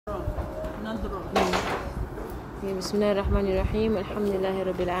بسم الله الرحمن الرحيم. الحمد لله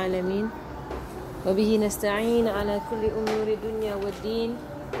رب العالمين وبه نستعين على كل أمور الدنيا والدين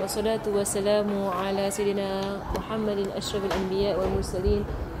والصلاة والسلام على سيدنا محمد أشرف الأنبياء والمرسلين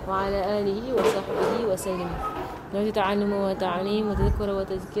وعلى آله وصحبه وسلم. نرجو تعلم وتعليم وتذكر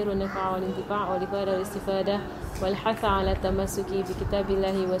وتذكير والنفع والانتفاع والإفادة والاستفادة والحث على التمسك بكتاب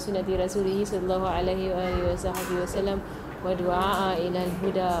الله وسنة رسوله صلى الله عليه وآله وصحبه وسلم ودعاء إلى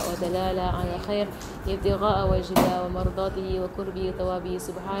الهدى ودلالة على الخير ابتغاء وجهه ومرضاته وقربه وثوابه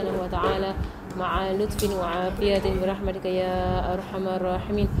سبحانه وتعالى مع لطف وعافية برحمتك يا أرحم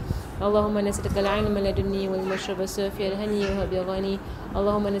الراحمين. اللهم نسألك العلم لدني والمشرب الصافي الهني وهب غني.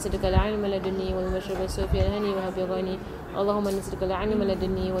 اللهم نسألك العلم لدني والمشرب الصافي الهني وهب غني. اللهم نسألك العلم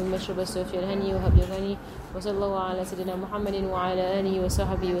لدني والمشرب الصافي الهني وهب غني. وصلى الله على سيدنا محمد وعلى آله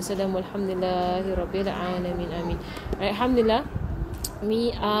وصحبه وسلم والحمد لله رب العالمين. آمين. Alhamdulillah, we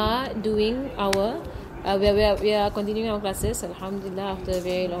are doing our we are continuing our classes. Alhamdulillah, after a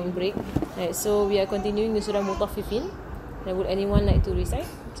very long break. So we are continuing the Surah Mutoffifeen. Would anyone like to recite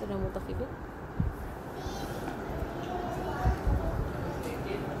Surah Mutoffifeen?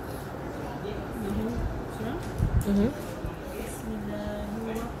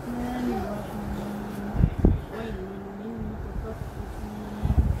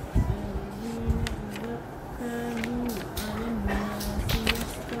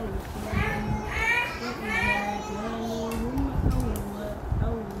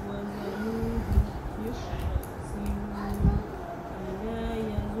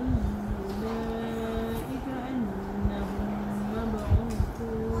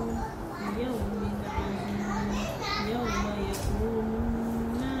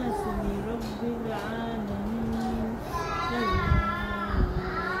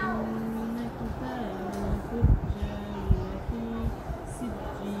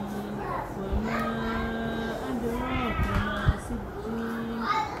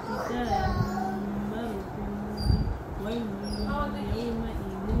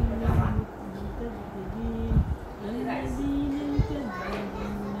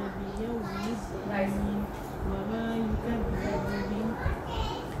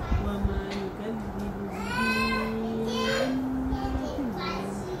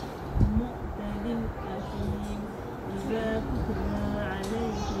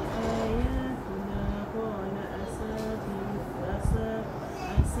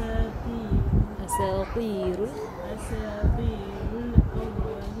 أساطير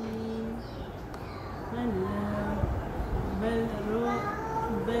الأولين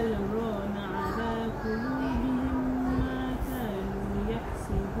بل ران على قلوبهم ما كانوا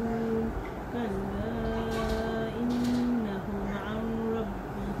يحسبون كلا إنهم عن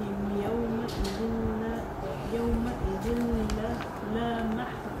ربهم يومئذ لا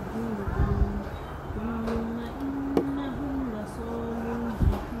محجوبون ثم إنهم لصال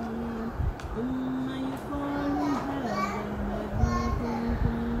الجحيم ثم يقال هذا الذي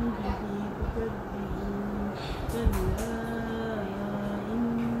كنتم به تكذبون كلا إن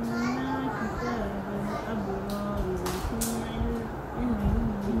كتاب الأبرار لفي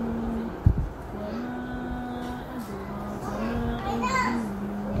عليين وما أدراك ما عليين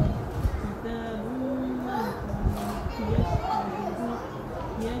كتاب مرقوم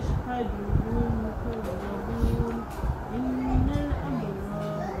يشهده المقربون إن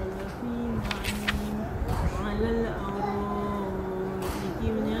الأبرار لفي نعيم على الأرائك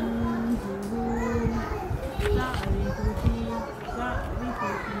ينظرون تعرف في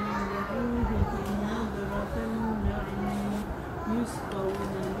وجوههم نضرة النعيم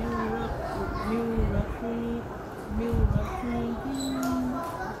يسقون من رحيق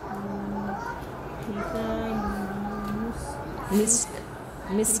ختامه مسك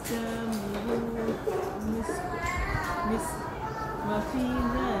وفي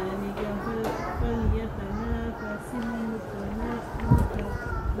ذلك فليتنافس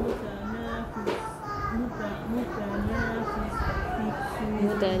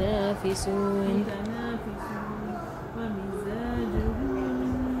المتنافسون ومزاجه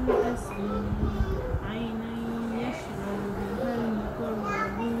من تسنيم عينا يشرب بها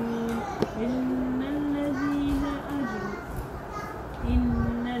المقربون إن الذين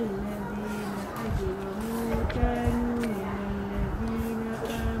أجرموا كانوا من الذين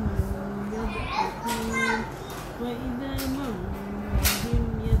آمنوا يضحكون وإذا مروا بهم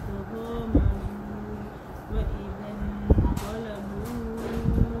يتغامزون وإذا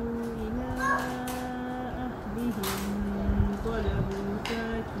انقلبوا إلى أهلهم انقلبوا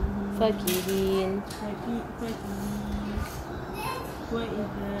فكهين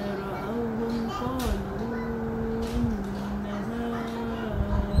وإذا رأوهم قالوا إن هؤلاء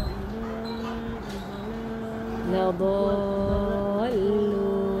لضالون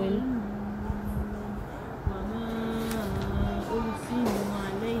وما أرسلوا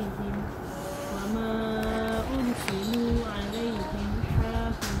عليهم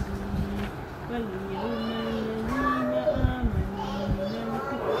حافظين فاليوم الذين آمنوا من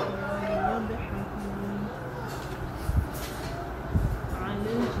الكفار يضحكون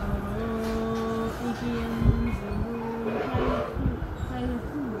على الأرائك ينظرون هل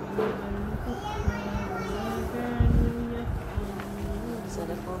ثوب الكفار ما كانوا يفعلون.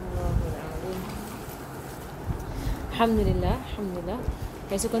 صدق الله العظيم. Alhamdulillah, Alhamdulillah.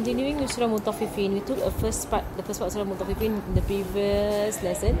 Okay, so continuing with Surah Mutoffifeen, we took the first part of Surah Mutoffifeen in the previous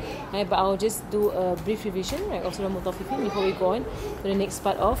lesson, right, but I'll just do a brief revision, right, of Surah Mutoffifeen before we go on to the next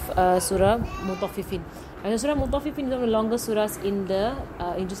part of Surah Mutoffifeen. And Surah Mutoffifeen is one of the longest surahs in the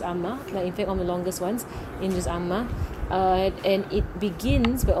Juz Amma, like in fact one of the longest ones in Juz Amma, and it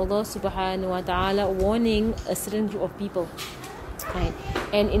begins by Allah Subhanahu wa Taala warning a certain group of people. Right.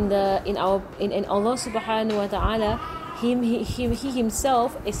 And in Allah Subhanahu wa Taala, He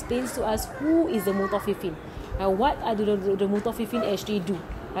himself explains to us who is the Mutoffifeen. What are the Mutoffifeen actually do?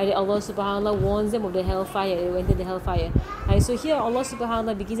 Allah Subhanahu wa Taala warns them of the hellfire. They went into the hellfire. So here Allah Subhanahu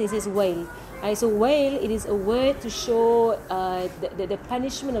wa Taala begins and says wail. So wail, it is a word to show the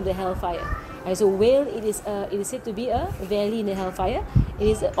punishment of the hellfire. So wail, it is said to be a valley in the hellfire. It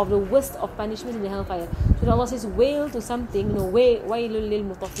is of the worst of punishment in the hellfire. So Allah says wail to something, wailul lil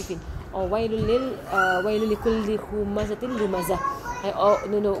mutaffifin, or wailul likulli humazatin lumazah.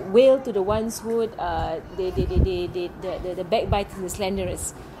 Wail to the ones who the backbiters and the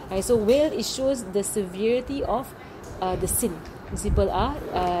slanderers. So wail, it shows the severity of the sin these people are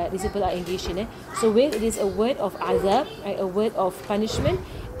engaged in. So wail, it is a word of azab, right? A word of punishment,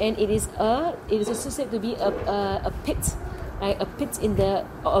 and it is also said to be a pit, right? A pit in a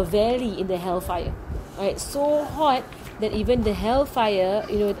valley in the hellfire, right? So hot that even the hellfire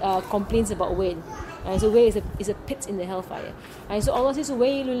complains about wail. So wail is a pit in the hellfire. So Allah says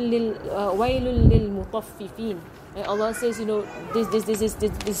wailul lil mutaffifin. Allah says,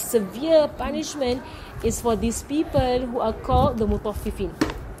 this severe punishment is for these people who are called the Mutoffifeen.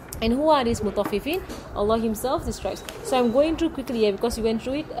 And who are these Mutoffifeen? Allah Himself describes. So I'm going through quickly here because we went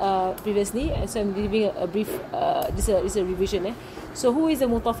through it previously, and so I'm giving a brief this is a revision. So who is the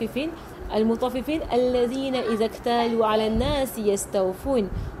Mutoffifeen? المطففين الذين إذا اكتالوا على الناس يستوفون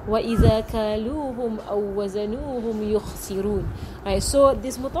وإذا كالوهم أو وزنوهم يخسرون. Right, so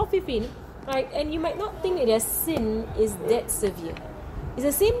this Mutoffifeen, right, and you might not think that their sin is that severe. It's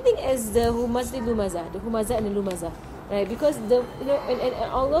the same thing as the Humazah and Lumazah, the Humazah and the Lumazah, right? Because and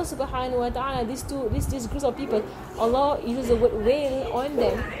Allah Subhanahu wa Taala, these groups of people, Allah uses the word wail on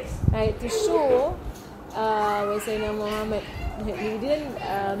them, right, to show Sayyidina Muhammad. You didn't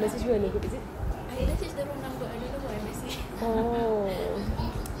message me on the group, is it? I messaged the wrong number. I don't know why I messaged. Oh,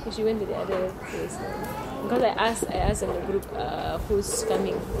 so she went to the other place. Because I asked in the group who's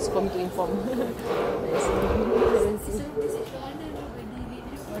coming, who's coming to inform. So message from other group, I delete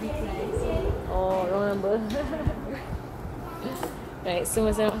or reply. Oh, wrong number. Right, so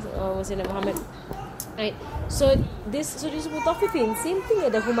Sayyidina Muhammad. Right, so this Mutoffifeen, same thing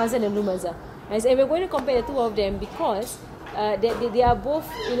as the Humazah and Lumazah. And we're going to compare the two of them because they are both,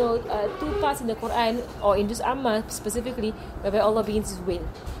 two parts in the Quran, or in Juz Amma specifically, whereby Allah begins His wail.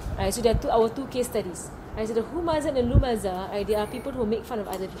 So there are our two case studies. So the Humazah and Lumazah, they are people who make fun of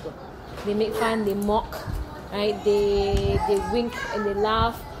other people. They make fun, they mock, right? They wink and they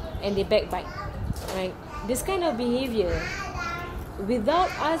laugh and they backbite. Right? This kind of behavior,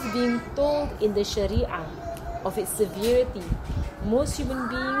 without us being told in the Sharia of its severity, most human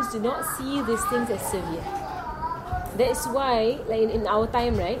beings do not see these things as severe. That is why, like in our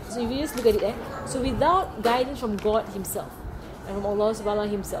time, right? So if you just look at it, so without guidance from God Himself and from Allah Subhanahu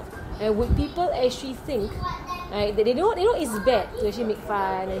Himself, would people actually think, right, that they know it's bad to actually make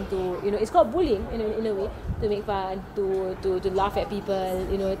fun and to it's called bullying in a way, to make fun, to laugh at people,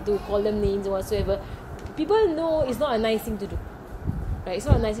 to call them names or whatsoever. People know it's not a nice thing to do, right? It's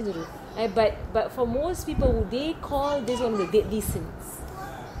not a nice thing to do. But for most people, they call this one of the deadly sins.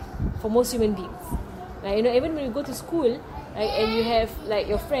 For most human beings, right? Even when you go to school, right, and you have like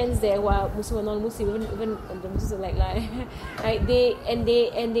your friends there who are Muslim or non-Muslim, even the Muslims are like right? They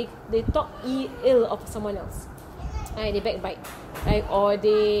talk ill of someone else, right? They backbite, right? Or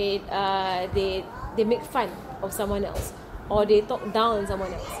they make fun of someone else, or they talk down on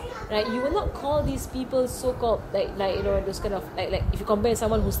someone else. Right, you will not call these people so-called like those kind of like if you compare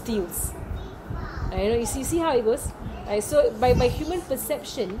someone who steals, right, you see how it goes, right? So by human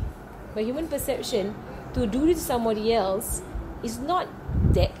perception, to do this to somebody else is not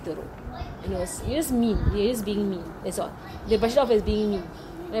that teruk, You're just mean. You're just being mean. That's all. They brush it off as being mean,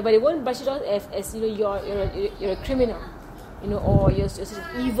 right? But they won't brush it off as you're a criminal, or you're such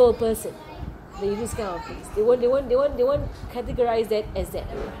an evil person. They use this kind of things. They won't categorize that as that.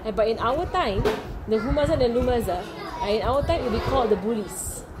 But in our time, the humaza and the lumaza, in our time, it will be called the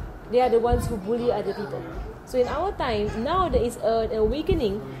bullies. They are the ones who bully other people. So in our time, now there is an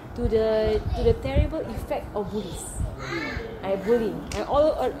awakening to the terrible effect of bullies. Bullying,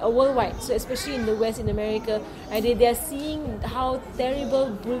 all worldwide. So especially in the West, in America, they are seeing how terrible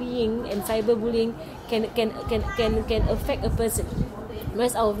bullying and cyberbullying can affect a person.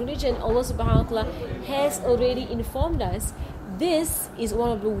 Whereas our religion, Allah Subhanahu wa Taala has already informed us this is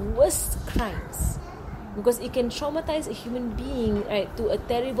one of the worst crimes, because it can traumatize a human being, right, to a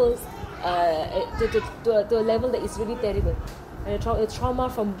terrible, to a level that is really terrible, and a trauma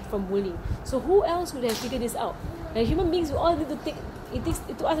from bullying. So who else would have figured this out? Human beings, we all need to take. It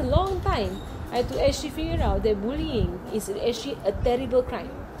took us a long time to actually figure out that bullying is actually a terrible crime.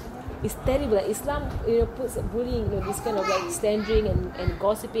 It's terrible. Like Islam, puts bullying, this kind of like slandering and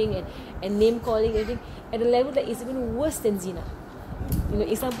gossiping and name calling, everything at a level that is even worse than zina.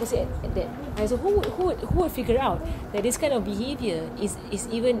 Islam puts it at that. And so who would figure out that this kind of behavior is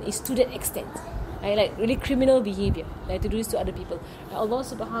to that extent? Like really criminal behavior, like to do this to other people. Allah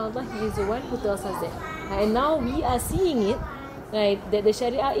Subhanahu wa Taala, He is the one who tells us that. And now we are seeing it, right, that the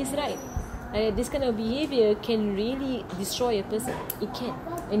Sharia is right. This kind of behavior can really destroy a person. It can.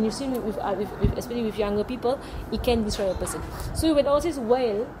 And you've seen with especially with younger people, it can destroy a person. So when Allah says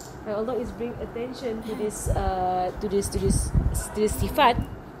well, Allah is bringing attention to this sifat,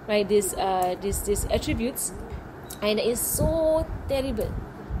 right? This attributes, and it is so terrible.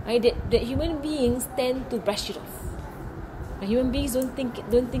 That human beings tend to brush it off. Human beings don't think it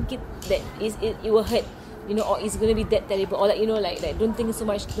that it will hurt, or it's going to be that terrible, or like don't think so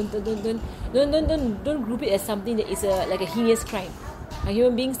much. Don't group it as something that is like a heinous crime.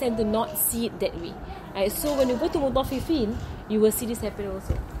 Human beings tend to not see it that way. So when you go to Mutoffifeen, you will see this happen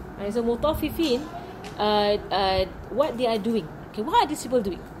also. So Mutoffifeen, what they are doing? Okay, what are these people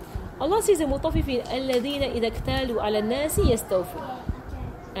doing? Allah says the Mutoffifeen, الذين إذا اكتالوا على الناس يستوفون.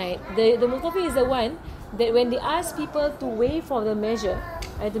 The Mutoffifeen is the one that when they ask people to weigh for the measure,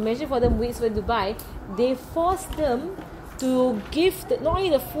 to measure for them weights when to buy, they force them to give not only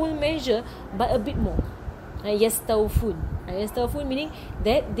the full measure but a bit more. Yastawfun. Yastawfun meaning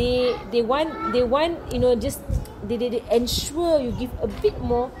that they want just they ensure you give a bit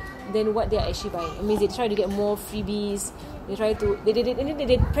more than what they are actually buying. It means they try to get more freebies. They try to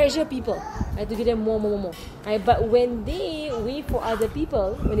they pressure people to give them more. But when they weigh for other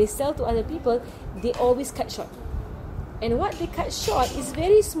people, when they sell to other people, they always cut short. And what they cut short is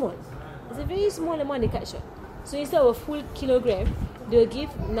very small. It's a very small amount they cut short. So instead of a full kilogram, they'll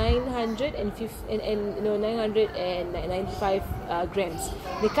give 995 grams.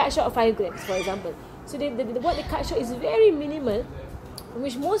 They cut short 5 grams, for example. So what they cut short is very minimal,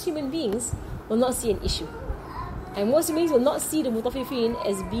 which most human beings will not see an issue. And most human beings will not see the Mutoffifeen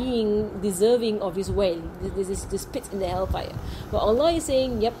as being deserving of this well, this pit in the hellfire. But Allah is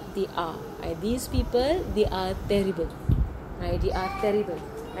saying, yep, they are. These people, they are terrible. They are terrible.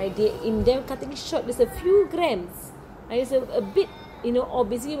 In them cutting short, there's a few grams. It's a bit, or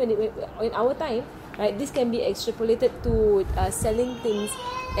basically in our time, this can be extrapolated to selling things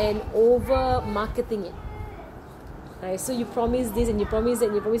and over marketing it. So you promise this and you promise that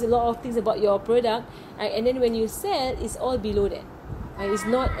and you promise a lot of things about your product, and then when you sell, it's all below that. It's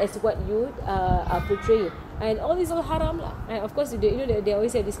not as what you are portraying. And all this is all haram lah. Of course, they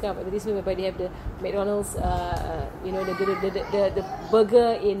always have this kind of advertisement whereby they have the McDonald's, the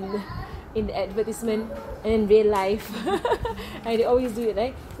burger in the advertisement and in real life. They always do it,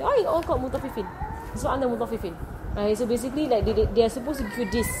 right? They all called Mutoffifeen. So under Mutoffifeen. So basically, like they are supposed to give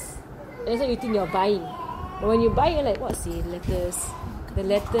you this. That's what you think you're buying. But when you buy, you're like, what's the lettuce? The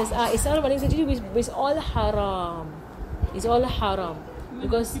lettuce, it's all running actually it's all haram. It's all haram.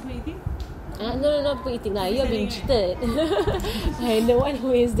 Because people eating? No, not people eating. You're being cheated. And the one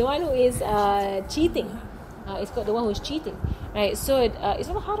who is cheating. It's called the one who is cheating. Right? So it's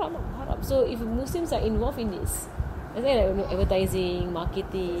all haram. So if Muslims are involved in this, like advertising,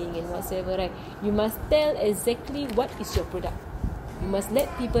 marketing, and whatsoever, right? You must tell exactly what is your product. You must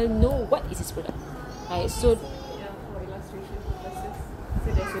let people know what is his product. Right? So for illustration purposes,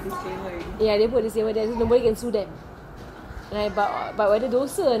 so there's a disclaimer already. Yeah, they put disclaimer there, so nobody can sue them. Right? But whether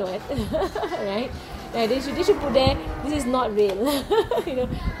dosa or not, right? They should put there, this is not real. We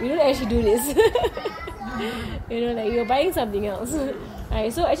don't actually do this. Like you're buying something else.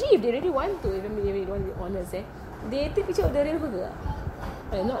 Right? So actually, if they really want to, even if they don't want to be honest, they take picture of the real burger.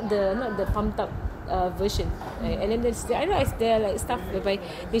 not the pumped up version. And then I know it's there like stuff whereby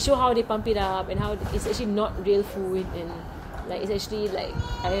they show how they pump it up and how it's actually not real food, and like it's actually like,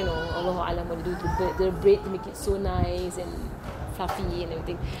 I don't know, Allahu Alam what they do to the bread to make it so nice and fluffy and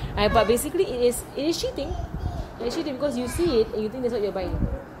everything. But basically it is cheating. It's cheating because you see it and you think that's what you're buying.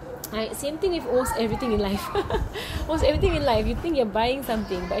 Same thing with almost everything in life. Almost everything in life, you think you're buying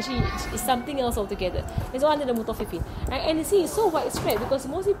something, but actually it's something else altogether. It's all under the Mutoffifeen. And you see, it's so widespread because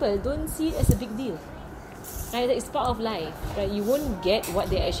most people don't see it as a big deal. It's part of life. Right? You won't get what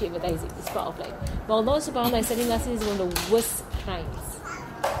they're actually advertising. It's part of life. But Allah subhanahu wa ta'ala is telling us this is one of the worst crimes.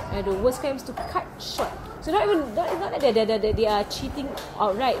 The worst crimes to cut short. So not that they are cheating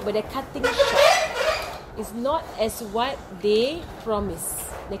outright, but they're cutting short. It's not as what they promise.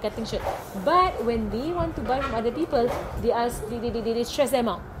 They're cutting short. But when they want to buy from other people, they stress them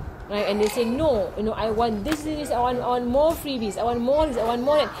out. Right? And they say, no, I want this, I want more freebies, I want more this, I want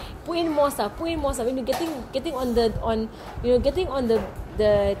more that. Put in more stuff. Getting on the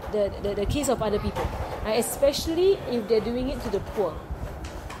case of other people. Right? Especially if they're doing it to the poor.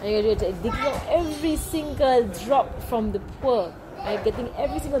 They're digging out every single drop from the poor. Getting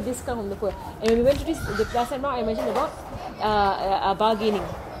every single discount from the poor. And when we went through this, the last time I mentioned about bargaining.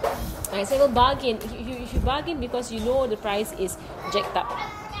 So bargain. If you bargain because you know the price is jacked up,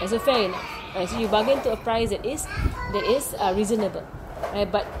 so fair enough. So you bargain to a price that is reasonable.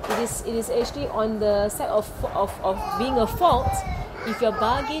 But it is actually on the side of being a fault if you're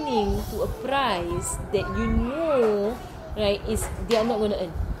bargaining to a price that you know, right, is they are not going to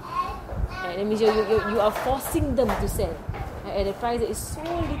earn. That means you are forcing them to sell at a price that is so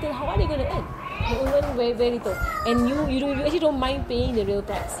little. How are they going to earn? They will earn very, very little. And you actually don't mind paying the real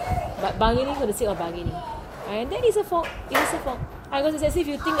price, but bargaining for the sake of bargaining. And that is a fault. It is a fault. Because it's as if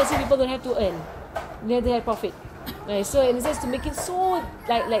you think as if people don't have to earn, they have to have profit. So in a sense, to make it so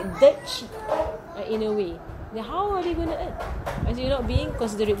like dirt cheap, in a way, then how are they going to earn? So you're not being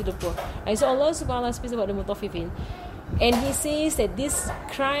considerate to the poor. So Allah subhanahu wa ta'ala speaks about the Mutoffifeen, and He says that this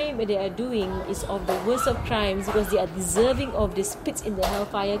crime that they are doing is of the worst of crimes because they are deserving of this pits in the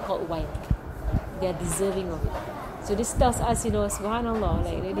hellfire called wine. They are deserving of it. So this tells us, subhanallah,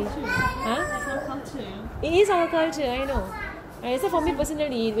 like really. That's our culture. It is our culture, I know. So for me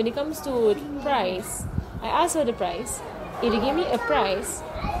personally, when it comes to price, I ask for the price. If they give me a price,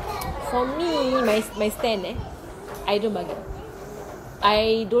 for me, my stand, I don't bargain.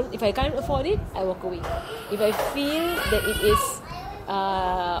 If I can't afford it, I walk away. If I feel that it is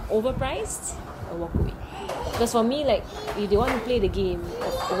overpriced, I walk away. Because for me, like, if they want to play the game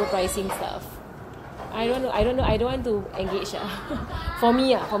of overpricing stuff, I don't want to engage. For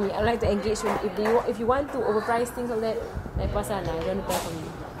me, I don't like to engage. If you want to overprice things like that, like pasal lah, I don't want to buy from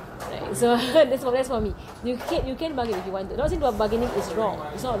you. Right? So that's for me. You can bargain if you want to. Not saying that bargaining is wrong.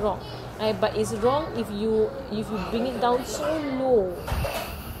 It's not wrong. Right? But it's wrong if you bring it down so low.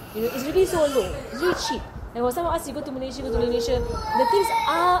 It's really so low. It's really cheap. And when someone asks you go to Malaysia, the things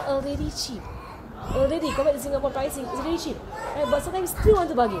are already cheap. Already compared to Singapore pricing, it's really cheap. Right? But sometimes still want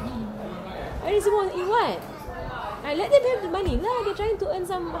to bargain. I just want to eat what? I let them have the money. They're trying to earn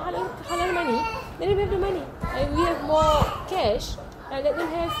some halal money. Let them have the money. And we have more cash. I let them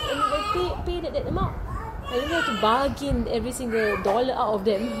have and pay that amount. I don't have to bargain every single dollar out of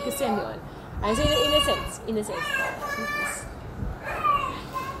them. Kesian they all. I say in a sense.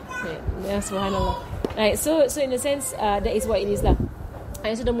 Yeah, subhanallah. Right, so in a sense, that is what it is lah.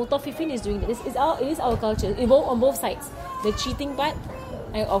 And so the Mutoffifeen is doing this. It is our culture. Evolved on both sides. The cheating part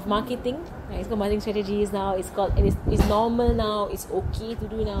of marketing. It's called marketing strategies now. It's normal now. It's okay to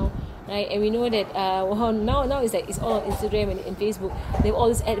do now, right? And we know that now it's like it's all on Instagram and Facebook. They have all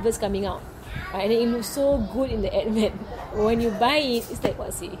these adverts coming out, right? And it looks so good in the advert. When you buy it, it's like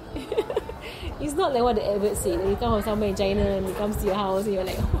what say? It's not like what the adverts say. Like you come from somewhere in China and it comes to your house and you're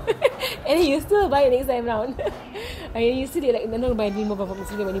like, and then you still buy it next time round. And you see it like, I'm not buying anymore from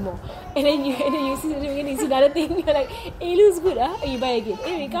Instagram anymore. And then you see another thing. You're like, it looks good, and you buy again.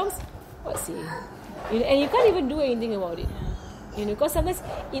 And when it comes, what say? And you can't even do anything about it. Because sometimes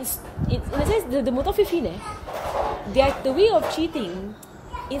it's in a sense the Mutoffifeen, the way of cheating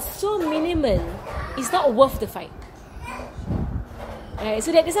is so minimal. It's not worth the fight. Right?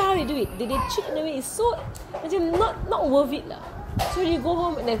 So that's how they do it. They cheat in a way. It's so not worth it lah. So when you go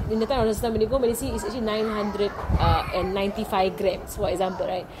home in the time of Islam, when you go home and you see it's actually 995 grams, for example,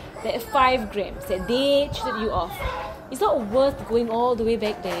 right? Like 5 grams that they cheated you off. It's not worth going all the way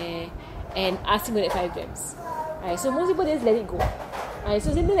back there and asking for that 5 grams. Right? So most people just let it go. Right?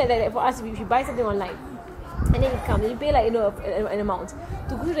 So something like that for us, if you buy something online, and then it comes, you pay like an amount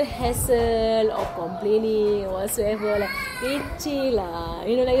to go through the hassle of complaining or whatsoever, like lah,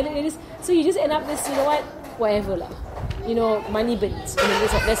 so you just end up this, whatever lah, money burns,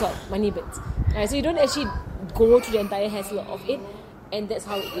 that's what money burns. Right, so you don't actually go through the entire hassle of it, and that's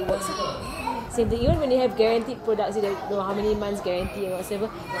how it works. Same thing, even when you have guaranteed products, you don't know how many months guarantee or whatever.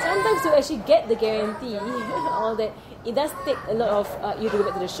 Sometimes to actually get the guarantee, all that, it does take a lot of, you have to go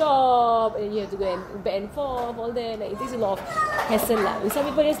back to the shop, and you have to go and back and forth, all that. Like, it takes a lot of hassle lah. Some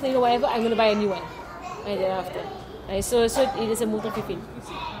people just whatever, I'm going to buy a new one. Right, thereafter. Right, so it is a Mutoffifeen.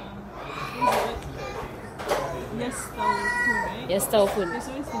 Yastaufun, right?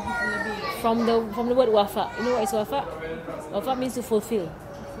 From the word wafa. You know what is wafa? Wafa means to fulfill.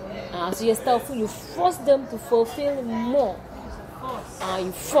 So yastaufun, you force them to fulfill more.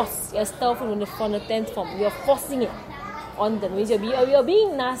 You force yastaufun from the 10th form. You are forcing it on them. Means you're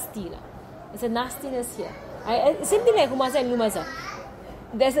being nasty lah. There's a nastiness here. Same thing like humaza and lumaza.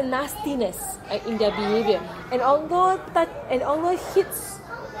 There's a nastiness in their behavior, and Allah hits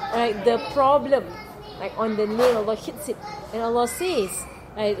the problem on the nail. Allah hits it, and Allah says,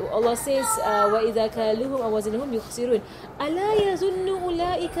 وَإِذَا كَالُهُمْ أَوْ وَزَنُهُمْ يُخْسِرُونَ أَلَا يَظُنُّ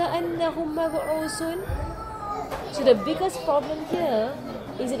أُولَٰئِكَ أَنَّهُمْ مَبْعُوثُونَ. So the biggest problem here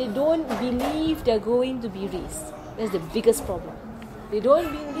is that they don't believe they're going to be raised. That's the biggest problem. They don't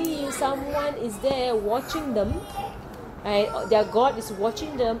believe someone is there watching them. Their God is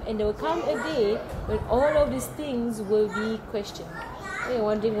watching them, and there will come a day when all of these things will be questioned. You're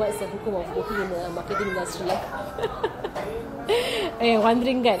wondering what's the hukum of working in the marketing industry.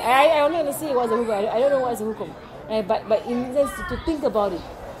 Wondering kan? I don't want to say what's the hukum. I don't know what's the hukum. But in sense to think about it.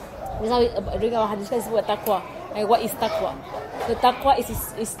 During our hadith discuss about taqwa. What is taqwa? The taqwa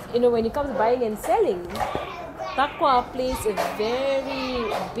is when it comes to buying and selling, taqwa plays a very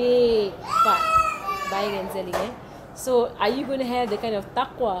big part. Buying and selling. So are you going to have the kind of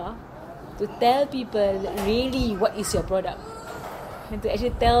taqwa to tell people really what is your product? And to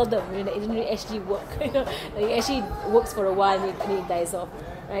actually tell them that it didn't really actually work. It actually works for a while and it dies off.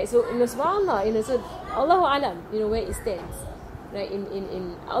 Right? So subhanallah, so Allahu Alam, where it stands. Right?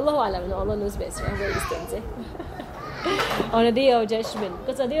 In Allahu Alam, Allah knows best, right? Where it stands. On the day of judgment.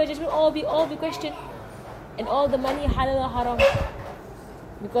 Because on the day of judgment all be questioned. And all the money halal or haram.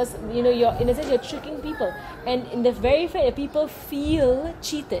 Because you're in a sense you're tricking people. And in the very fact that people feel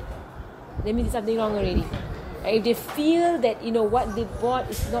cheated, that means there's something wrong already. If they feel that what they bought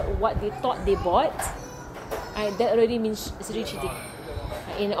is not what they thought they bought, that already means it's really cheating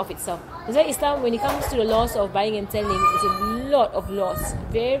in and of itself. That's why Islam, when it comes to the laws of buying and selling, there's a lot of laws,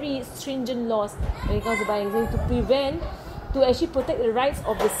 very stringent laws when it comes to buying and selling to actually protect the rights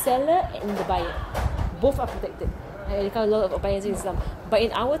of the seller and the buyer. Both are protected. When it comes to a lot of buying and selling Islam. But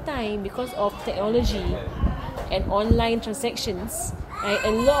in our time, because of technology and online transactions,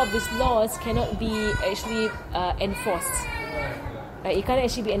 a lot of these laws cannot be actually enforced. It can't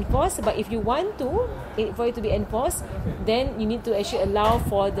actually be enforced, but if you want for it to be enforced, then you need to actually allow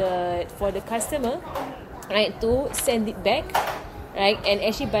for the customer, to send it back, and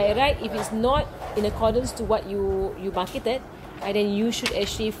actually by right, if it's not in accordance to what you marketed, then you should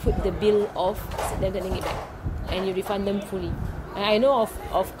actually foot the bill of them sending it back, and you refund them fully. I know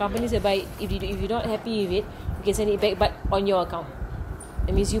of companies whereby if you're not happy with it, you can send it back, but on your account.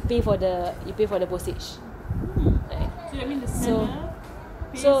 That means you pay for the postage. Right? So that means the seller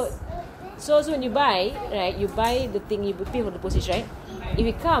pays. So when you buy, you buy the thing, you pay for the postage, right? If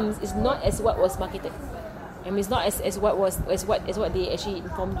it comes, it's not as what was marketed. I mean, it's not as what they actually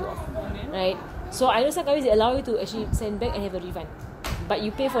informed you of, right? So I know some companies they allow you to actually send back and have a refund, but you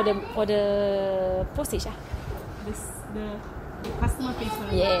pay for the postage. The customer pays for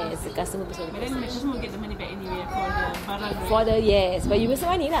it. Yes, the customer pays for it. But then the customer will get the money back anyway for the barang. Yes, but you waste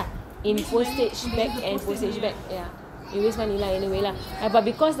money lah in postage back and postage back. Yeah, you waste money lah anyway lah. But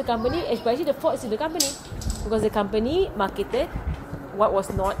because the company, especially the fault is in the company, because the company marketed what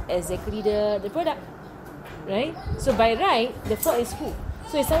was not exactly the product, right? So by right, the fault is who?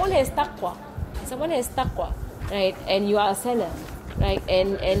 So if someone has taqwa, right, and you are a seller, right,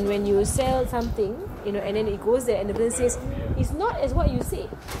 and when you sell something, and then it goes there and the person says it's not as what you say,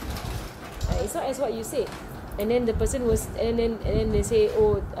 it's not as what you say, and then the person was and then they say,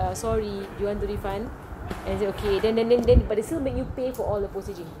 sorry, you want to refund, and say okay, then but they still make you pay for all the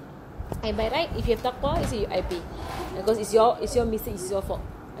postaging. And by right, if you have taqwa, you say I pay, because it's your mistake, it's your fault.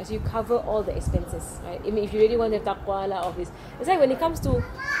 So you cover all the expenses, right? I mean, if you really want to have taqwa lah of this, it's like when it comes to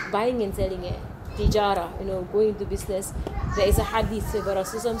buying and selling, tijara, going into business, there is a hadith where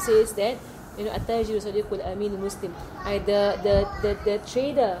Rasulullah says that Atajiru Sadiqul Amin Muslim, the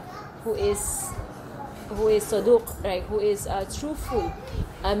trader who is saduq, right, who is truthful,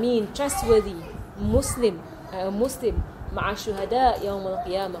 trustworthy, Muslim, ma'a shuhada yawm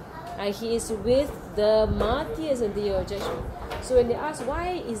al-qiyamah. He is with the martyrs on the day of judgment. So when they ask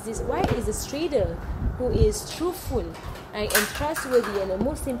why is this trader who is truthful and trustworthy and a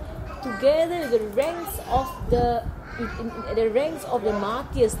Muslim together the ranks of the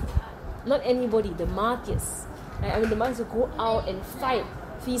martyrs, not anybody, the martyrs. The martyrs who go out and fight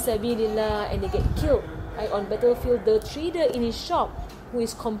fi sabilillah and they get killed on battlefield. The trader in his shop who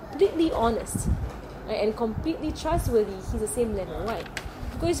is completely honest and completely trustworthy, he's the same level. Why?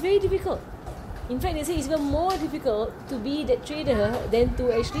 Because it's very difficult. In fact, they say it's even more difficult to be that trader than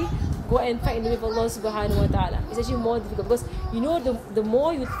to actually go and fight in the way of Allah subhanahu wa ta'ala. It's actually more difficult because the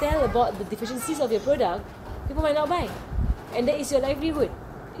more you tell about the deficiencies of your product, people might not buy. And that is your livelihood.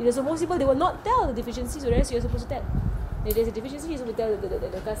 So most people, they will not tell the deficiencies, whereas you're supposed to tell. If there's a deficiency, you're supposed to tell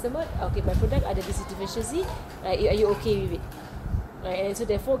the customer, okay, my product ada this deficiency, are you okay with it? Right, and so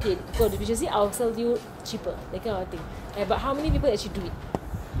therefore, okay, for the deficiency, I'll sell you cheaper, that kind of thing. Right, but how many people actually do it?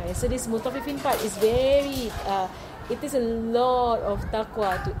 Right, so this Mutoffifeen part is very, it takes a lot of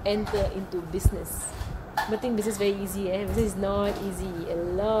taqwa to enter into business. I think business is very easy. Business is not easy. A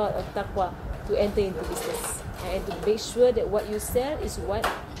lot of taqwa to enter into business, and to make sure that what you sell is what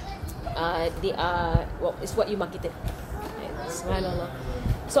is what you marketed. Right, subhanallah.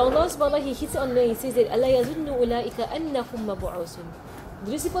 So Allah subhanahu wa ta'ala, He hits it on there. He says that Allah yazunnu ulaika annahum mab'usun.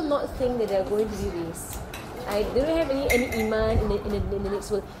 Do these people not think that they are going to be raised? They don't have any iman in the next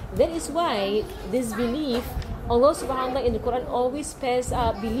world. That is why this belief, Allah subhanahu wa ta'ala in the Quran always pairs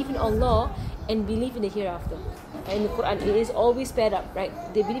up belief in Allah and belief in the hereafter. In the Quran, it is always paired up, right?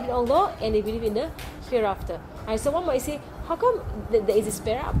 They believe in Allah and they believe in the hereafter. Someone might say, how come there is this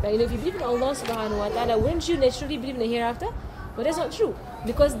pair up? If you believe in Allah subhanahu wa ta'ala, wouldn't you naturally believe in the hereafter? But that's not true,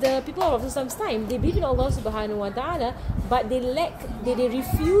 because the people of Islam's time, they believe in Allah subhanahu wa ta'ala, but they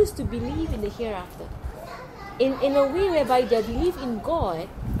refuse to believe in the hereafter. In a way whereby their belief in God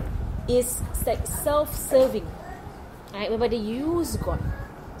is like self-serving, right? Whereby they use God.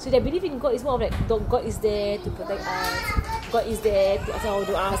 So their belief in God is more of like, God is there to protect us, God is there to answer our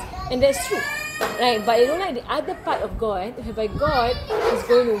du'as, and that's true, right? But they don't like the other part of God, whereby God is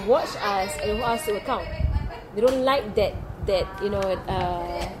going to watch us and hold us to account. They don't like that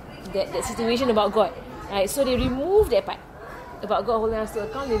situation about God, right? So they remove that part about God holding us to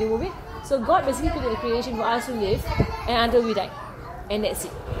account. They remove it. So God basically created a creation for us to live and until we die, and that's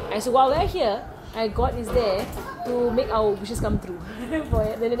it. Right? So while we're here, God is there to make our wishes come true.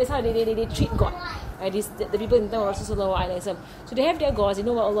 That's how they treat God. Right? The people in the time of Rasulullah. So they have their gods. They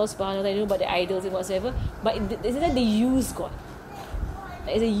know about Allah subhanahu wa ta'ala. They know about their idols and whatsoever. But it's that they use God.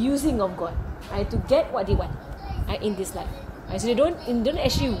 It's a using of God, right, to get what they want, right, in this life. Right? So they don't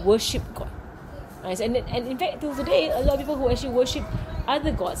actually worship God. Right? And in fact, till today, a lot of people who actually worship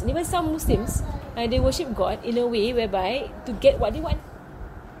other gods, and even some Muslims, they worship God in a way whereby to get what they want.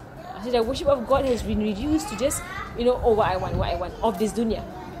 So the worship of God has been reduced to just, what I want of this dunya.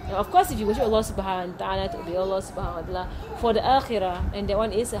 Now, of course, if you worship Allah subhanahu wa ta'ala, to obey Allah subhanahu wa ta'ala for the akhirah, and that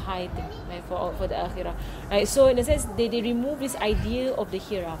one is a high thing, right, for the akhirah. Right? So in a sense, they remove this idea of the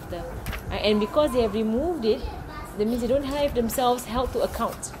hereafter. Right? And because they have removed it, that means they don't have themselves held to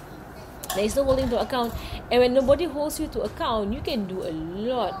account. There is no holding to account. And when nobody holds you to account, you can do a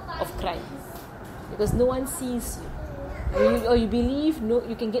lot of crime, because no one sees you. Or you believe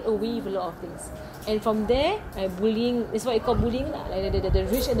you can get away with a lot of things. And from there, bullying is what you call bullying. Like the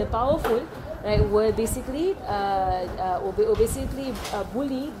rich and the powerful, right, will basically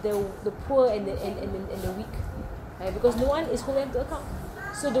bully the poor and the weak, right, because no one is holding them to account.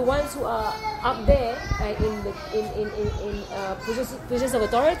 So the ones who are up there, right, in positions of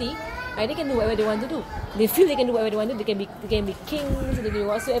authority, right, they can do whatever they want to do. They feel they can do whatever they want to do. They can be kings, they can do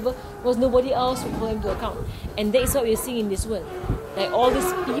whatsoever, because nobody else will hold them to account. And that is what we're seeing in this world. Like all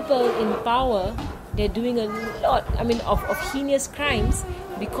these people in power, they're doing a lot, of heinous crimes,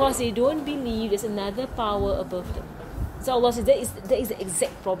 because they don't believe there's another power above them. So Allah says that is the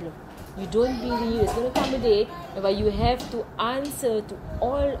exact problem. You don't believe there's going to come a day where you have to answer to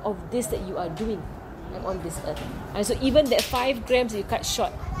all of this that you are doing on this earth. And so even that 5 grams that you cut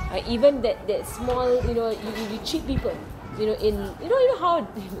short, even that small, you cheat people, how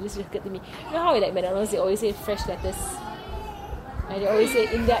this occurred to me. How like McDonald's, they always say fresh lettuce. And they always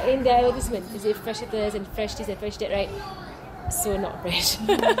say in their advertisement, they say fresh lettuce and fresh this and fresh that, right? So not fresh.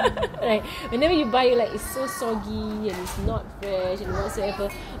 Right? Whenever you buy it, like, it's so soggy and it's not fresh and whatsoever.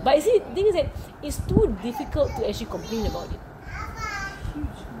 But you see, the thing is that it's too difficult to actually complain about it.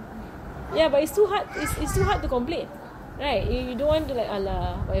 Yeah, but it's too hard. It's too hard to complain, right? You don't want to like,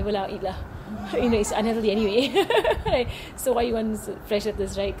 Allah, whatever lah, eat lah. It's unhealthy anyway. Right? So why you want fresh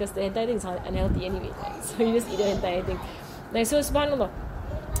lettuce, right? Because the entire thing is unhealthy anyway, right? So you just eat the entire thing. Like, so subhanallah.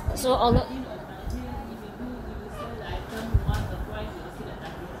 So Allah.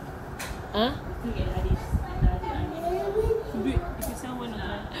 Huh?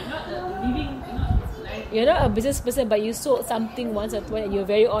 You're not a business person, but you sold something once or twice and you're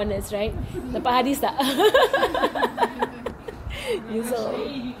very honest, right? Dapat hadis tak? You sold.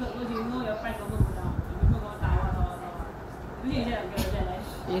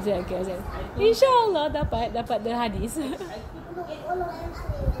 You say okay. InsyaAllah dapat the hadis. It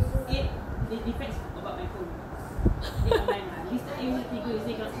depends about my phone.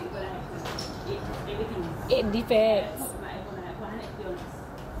 It depends.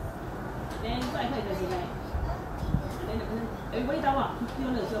 Then so I thought it was right. And then everybody tahu lah,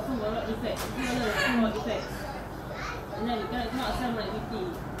 $50 your phone got a lot of defects. $50 a lot of defects. And then you cannot sell more than 50.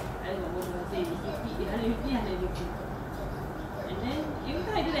 I don't know what to say. It's 50, 150. And then every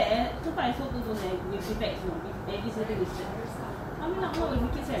time I do that, so far I sold two phones with defects, with every certain listed. How many not more will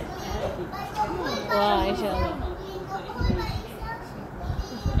make it sell? Wah, insyaAllah.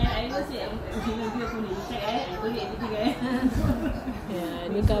 And I never say I'm going to do a phone in check, I told you everything,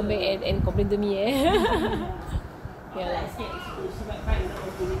 Yeah, you come back and complain to me, Yeah lah. I scared she might find a lot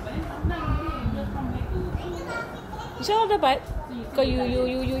of things. But then sometimes you just come back to InsyaAllah dapat. Kau you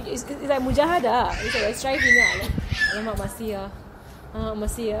it's like mujahadah. It's like striving lah. Alamak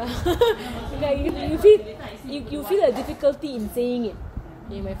masih lah. Like you feel a difficulty in saying it.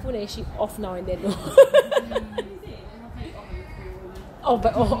 Yeah, my phone actually off now and then.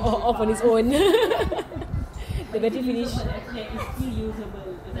 Off on its own. The battery finish. It's still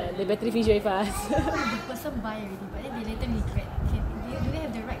usable. The battery finish very fast. The person buy already, but then they later regret. Do they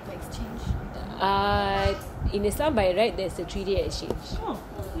have the right to exchange? In Islam, by right, there's a 3-day exchange. Oh,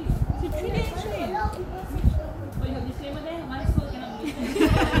 it's a 3-day exchange. But you have disclaimer there, my soul cannot be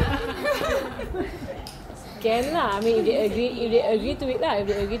Can lah. I mean, if they agree to it lah.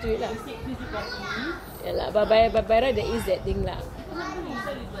 Yeah lah. But by right, there is that thing lah.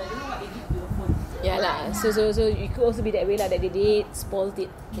 Yeah lah. So it could also be that way lah, that they did spoiled it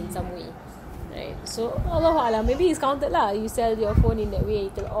in some way, right? So Allahu Alam, maybe it's counted lah. You sell your phone in that way,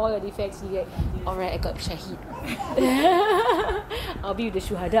 you tell all your defects, you get, alright, I got shahid. I'll be with the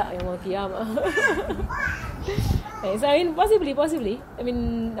shuhada yang mau qiyamah. Right, so I mean, possibly. I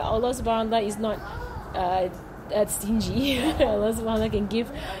mean, Allah Subhanahu wa Taala is not stingy. Allah Subhanahu wa Taala can give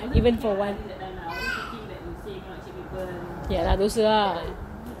even for one. Yeah lah, dosa lah.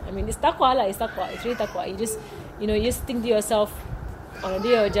 I mean, it's taqwa lah. It's really taqwa. You just think to yourself, on a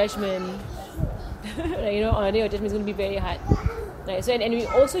day of judgment, right, on a day of judgment, it's going to be very hard. Right? So, and you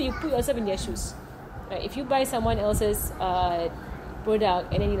put yourself in their shoes. Right? If you buy someone else's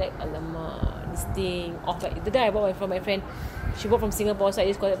product, and then you're like, alamak, this thing, off. Like, the day I bought from my friend, she bought from Singapore, so I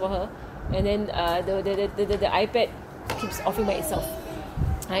just got it for her. And then the iPad keeps offing by itself.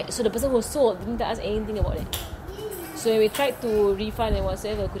 Right? So the person who sold didn't tell us anything about it. So we tried to refund and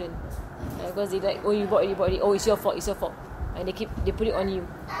whatsoever, couldn't. Because they like, oh, you bought it. Oh, it's your fault. And they put it on you.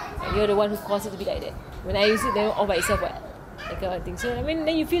 And you're the one who caused it to be like that. When I use it, then all by itself, what? That kind of thing. So I mean,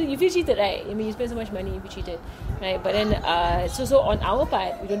 then you feel cheated, right? I mean, you spend so much money, you feel cheated, right? But then, so on our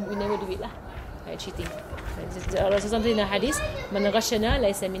part, we never do it lah, right? Cheating. Right? So something in the hadith, man ghashana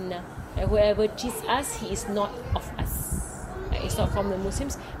laysa minna. Whoever cheats us, he is not of us. It's not from the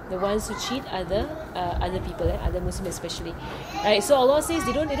Muslims. The ones who cheat are the other people, other Muslims especially. Right? So Allah says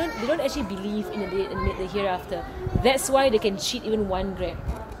they don't actually believe in the hereafter. That's why they can cheat even 1 gram.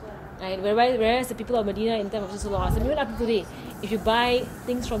 Right? Whereas the people of Medina in time of Rasulullah, even up to today, if you buy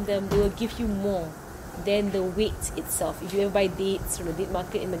things from them, they will give you more than the weight itself. If you ever buy dates from the date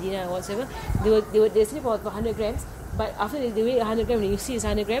market in Medina or whatsoever, they sell it for 100 grams. But after they weigh 100 grams, when you see it's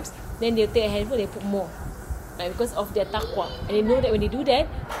 100 grams, then they'll take a handful, they put more. Right, because of their taqwa, and they know that when they do that,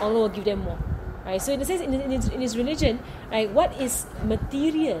 Allah will give them more. Right, so in a sense, in his religion, right, what is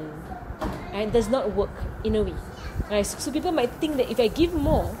material, right, does not work in a way. Right, so people might think that if I give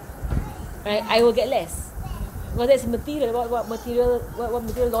more, right, I will get less. Well, that's material. What material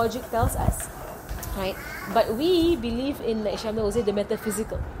logic tells us, right? But we believe in, like Shamda will say, the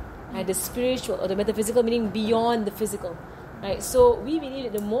metaphysical, right, the spiritual, or the metaphysical meaning beyond the physical. Right, so we believe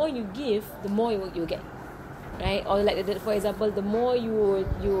that the more you give, the more you get. Right? Or like, for example, the more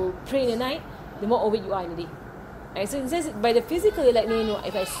you pray in the night, the more awake you are in the day. Right? So in a sense, by the physical, you're like, no,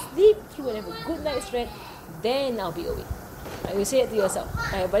 if I sleep through and have a good night's rest, then I'll be awake. Right? You say it to yourself.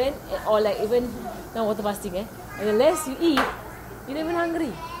 Right? But then, or like even now water fasting, and the less you eat, you're not even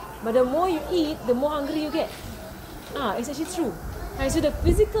hungry. But the more you eat, the more hungry you get. It's actually true. Right, so the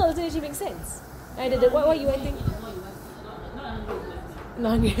physical doesn't actually make sense. Right, what you want to think?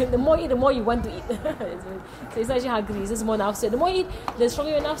 No, the more you eat, the more you want to eat. So it's not actually hungry, it's just more nafsu. The more you eat, the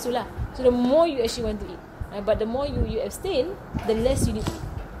stronger your nafsu lah. So the more you actually want to eat. Right, but the more you abstain, the less you need to eat.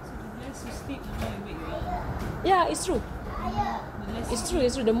 So the less you sleep, the more you make your own. Yeah, it's true.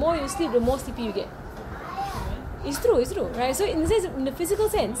 It's true. The more you sleep, the more sleepy you get. It's true. Right? So in the physical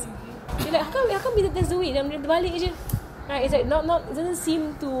sense, you're like, how come that's the way? Dia balik je. Right? It's like not it doesn't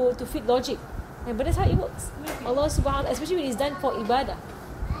seem to fit logic. Right? But that's how it works. Allah subhanahu wa ta'ala, especially when it's done for ibadah.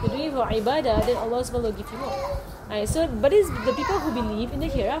 You're doing it for ibadah, then Allah subhanahu wa ta'ala will give you more. Right? So, but it's the people who believe in the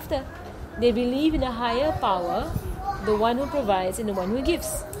hereafter. They believe in a higher power, the one who provides and the one who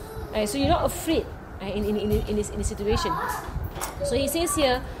gives. Right? So you're not afraid, right, in this situation. So he says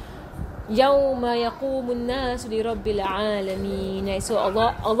here, يَوْمَ يَقُومُ النَّاسُ لِرَبِّ الْعَالَمِينَ. So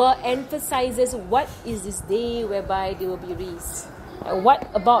Allah emphasizes what is this day whereby they will be raised. What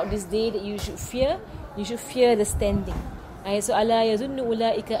about this day that you should fear? You should fear the standing. So أَلَا يَظُنُّ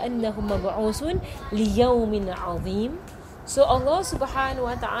أُولَٰئِكَ أَنَّهُمْ مَبْعُوثٌ لِيَوْمٍ عَظِيمٍ. So Allah subhanahu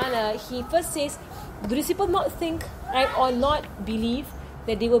wa ta'ala, He first says, do these people not think, right, or not believe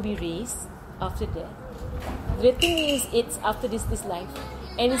that they will be raised after death? The thing is, it's after this life.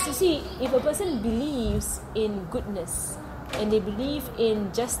 And it's to see, if a person believes in goodness and they believe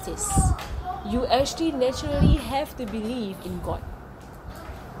in justice, you actually naturally have to believe in God.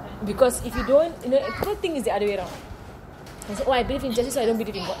 Because if you don't, people think it's the other way around. I say, I believe in justice, so I don't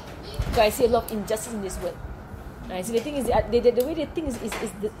believe in God. Because I see a lot of injustice in this world. Right? So the thing is, the way they think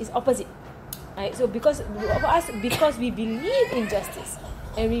is opposite. Right? So because we believe in justice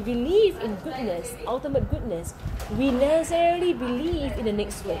and we believe in goodness, ultimate goodness, we necessarily believe in the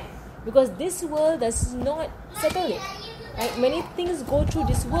next world. Because this world does not settle it. Right? Many things go through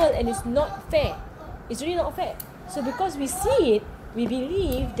this world and it's not fair. It's really not fair. So because we see it, we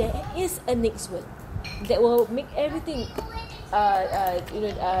believe there is a next world that will make everything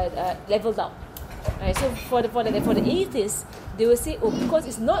leveled out. Right? So for the atheists, they will say, because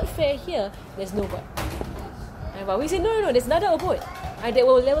it's not fair here, there's no God. Right? But we say, no, there's another abode. Right? That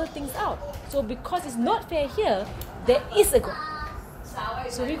will level things out. So because it's not fair here, there is a God.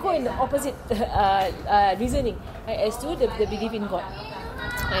 So we go in the opposite reasoning, right, as to the belief in God.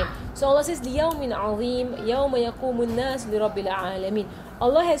 Right? So Allah says, لِيَوْمٍ عَظِيمٍ يَوْمَ يَقُومُ النَّاسُ لِرَبِّ الْعَالَمِينَ.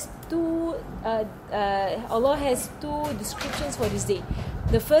 Allah has two descriptions for this day.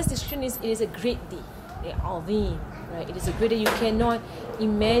 The first description is, it is a great day. Azim, right? It is a great day. You cannot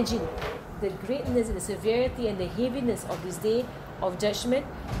imagine the greatness and the severity and the heaviness of this day of judgment.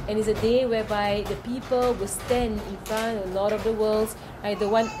 And it's a day whereby the people will stand in front of the Lord of the worlds, right? The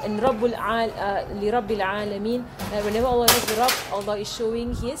one, and لِرَبِّ الْعَالَمِينَ. Whenever Allah says Rabb, Allah is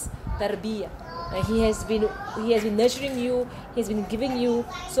showing His tarbiyah. He has been nurturing you. He has been giving you.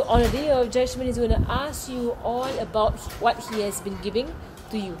 So on the day of judgment, He's going to ask you all about what He has been giving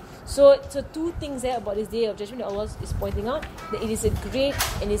to you. So two things there about this day of judgment that Allah is pointing out, that it is a great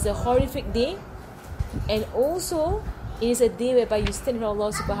and it's a horrific day, and also it is a day whereby you stand before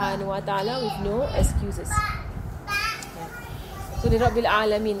Allah subhanahu wa ta'ala with no excuses. So the Rabbil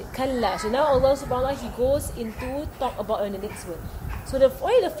Alameen, Kalla. So now Allah subhanahu wa ta'ala, He goes into talk about the next word. So the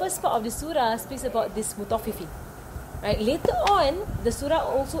first part of the surah speaks about this Mutoffifeen. Right? Later on, the surah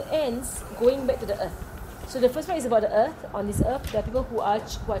also ends going back to the earth. So the first part is about the earth. On this earth, there are people who are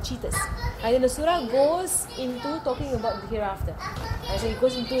cheaters. And then the surah goes into talking about the hereafter. And so it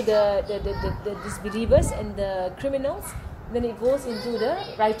goes into the disbelievers and the criminals. Then it goes into the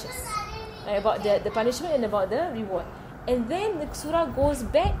righteous. Right? About the punishment and about the reward. And then the surah goes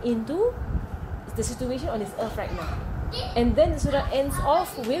back into the situation on this earth right now. And then the surah ends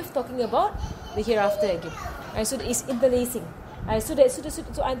off with talking about the hereafter again. Right? So it's interlacing. Right? So to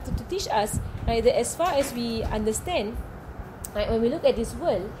teach us, right, that as far as we understand, right, when we look at this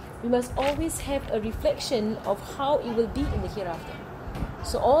world, we must always have a reflection of how it will be in the hereafter.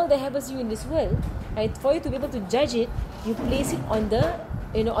 So all that happens to you in this world, right, for you to be able to judge it, you place it on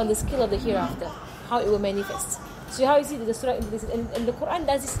the scale of the hereafter, how it will manifest. So how you see the surah interlaces, and the Quran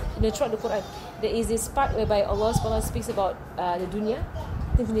does this throughout the Quran. There is this part whereby Allah subhanahu wa ta'ala speaks about the dunya,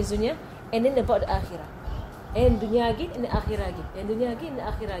 things in this dunya, and then about the akhirah. And dunya again, and the akhirah again. And dunya again, and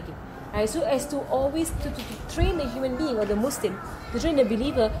the akhirah again. Right, so as to always to train the human being or the Muslim, to train the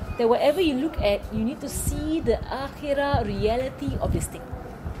believer, that whatever you look at, you need to see the akhirah reality of this thing.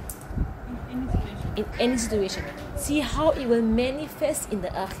 In any situation. See how it will manifest in the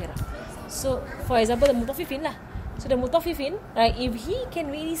akhirah. So, for example, the Mutoffifeen lah. So the Mutoffifeen, right, if he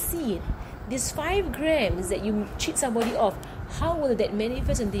can really see it, these 5 grams that you cheat somebody of, how will that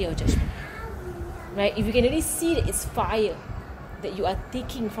manifest on the day of judgment? Right? If you can really see that it's fire, that you are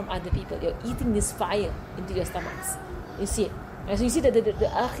taking from other people. You're eating this fire into your stomachs. You see it. And so you see the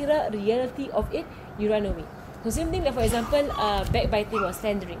akhirah reality of it, you run away. So same thing, like for example, backbiting or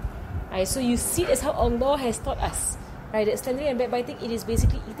slandering. Right? So you see it as how Allah has taught us. Right? That slandering and backbiting, it is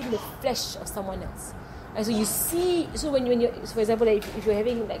basically eating the flesh of someone else. And so you see, so when you, so for example, like if you're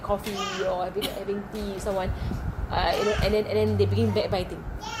having like coffee or having tea with someone, and then they begin backbiting.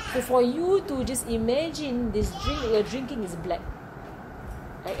 So for you to just imagine this drink that you're drinking is black,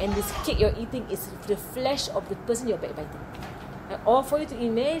 right? And this cake you're eating is the flesh of the person you're backbiting. Right? Or for you to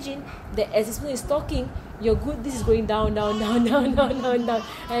imagine that as this person is talking, your goodness is going down, and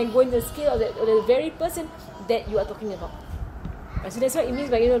going to the scale of the very person that you are talking about. So that's what it means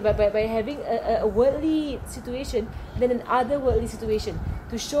by having a worldly situation than an otherworldly situation,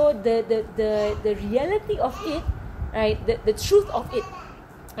 to show the reality of it, right? The truth of it,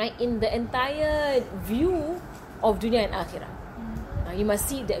 right? In the entire view of dunya and akhirah. You must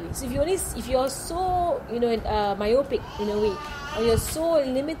see it that way. So if you're so myopic in a way, or you're so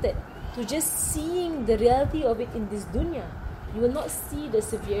limited to just seeing the reality of it in this dunya, you will not see the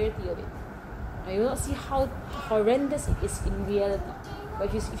severity of it. You will not see how horrendous it is in reality.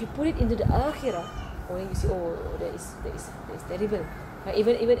 But if you put it into the akhirah, then you see, that is terrible.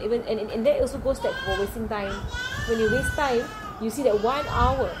 Even and that also goes back for wasting time. When you waste time, you see that 1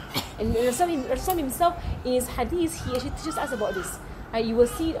 hour. And Rasul himself in his hadith, he actually teaches us about this. You will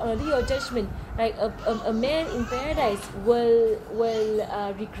see it on the day of judgment. Like a man in paradise will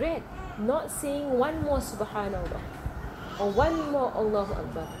regret not saying one more Subhanallah, or one more Allahu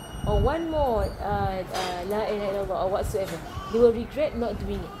Akbar, or one more La ilaha illallah, or whatsoever. They will regret not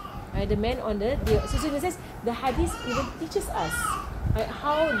doing it. The man on the day. So in a sense, the hadith even teaches us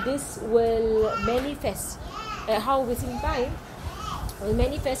how this will manifest, how wasting time will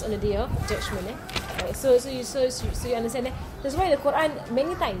manifest on the day of judgment. So you understand that. That's why the Quran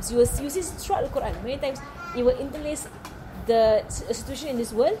many times you will see throughout the Quran many times it will interlace the situation in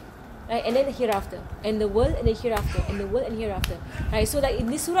this world, right, and then the hereafter, and the world and the hereafter, and the world and hereafter. Right, so like in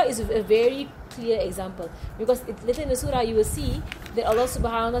this surah is a very clear example, because later in the surah you will see that Allah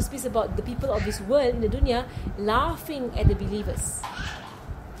subhanahu wa ta'ala speaks about the people of this world in the dunya laughing at the believers,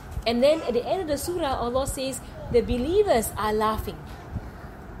 and then at the end of the surah Allah says the believers are laughing.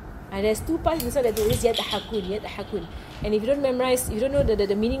 And there's two parts in the surah that there is yadhakun. And if you don't memorize, if you don't know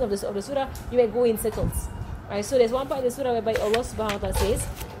the meaning of the surah, you might go in circles. Right, so there's one part in the surah whereby Allah subhanahu wa ta'ala says,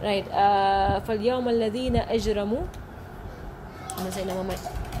 right, فَالْيَوْمَ الَّذِينَ أَجْرَمُوا,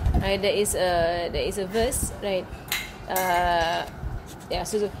 right, there is a verse, right,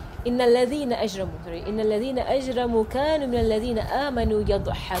 so إِنَّ الَّذِينَ أَجْرَمُوا كَانُوا مِنَ الَّذِينَ آمَنُوا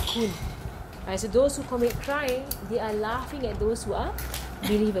يَضْحَكُونَ. Right, so those who commit crime, they are laughing at those who are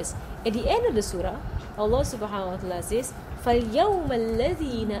believers. At the end of the surah, Allah subhanahu wa ta'ala says, فَالْيَوْمَ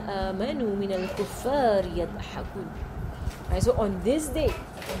الَّذِينَ آمَنُوا مِنَ الْكُفَّارِ يَضْحَكُونَ. Right, so on this day,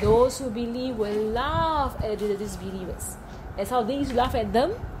 those who believe will laugh at the disbelievers. That's how they used to laugh at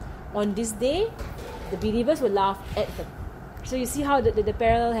them. On this day, the believers will laugh at them. So you see how the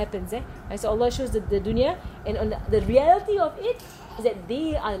parallel happens. Right, so Allah shows the dunya, and on the reality of it is that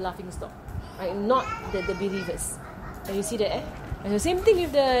they are the laughing stock, right, not the believers. And you see that, And the same thing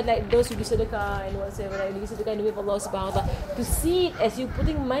with those who give sedekah and whatsoever, right? You give sedekah in the way of Allah subhanahu wa ta'ala, to see it as you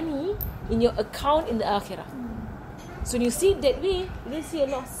putting money in your account in the akhirah. So when you see it that way, you didn't see a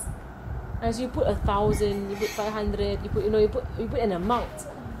loss. As you put 1,000, you put 500, you put an amount.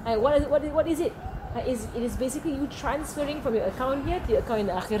 Right? What is it? It is basically you transferring from your account here to your account in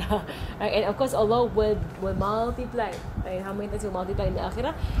the akhirah. Right? And of course Allah will multiply. Right? How many times will multiply in the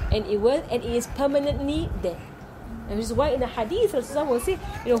akhirah? And it is permanently there. And which is why in the hadith Rasulullah will say,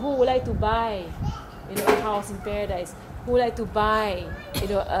 who would like to buy a house in paradise? Who would like to buy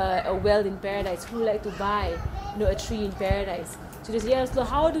a well in paradise? Who would like to buy a tree in paradise? So they say, yeah, Rasulullah,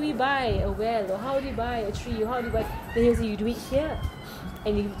 how do we buy a well? Or how do we buy a tree? Or how do we buy? Then he'll say, you do it here.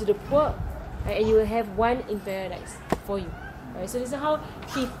 And you give it to the poor. Right? And you will have one in paradise for you. Right? So this is how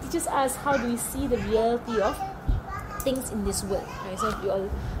he teaches us how do we see the reality of things in this world. Right? So we all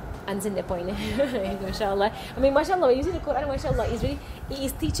understand that point. MashaAllah. I mean, MashaAllah, using the Quran, MashaAllah, it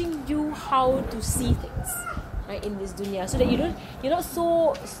is teaching you how to see things, right, in this dunya. So that you're not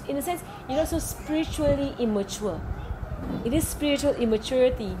so, in a sense, you're not so spiritually immature. It is spiritual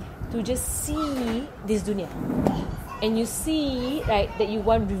immaturity to just see this dunya. And you see, right, that you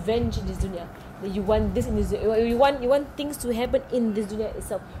want revenge in this dunya. That you want this in this dunya. You want things to happen in this dunya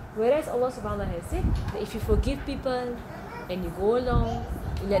itself. Whereas Allah subhanahu wa ta'ala has said that if you forgive people and you go along,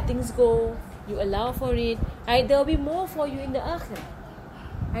 you let things go, you allow for it, right, there will be more for you in the akhirah.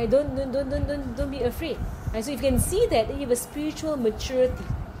 Right? Don't be afraid. Right? So you can see that you have a spiritual maturity,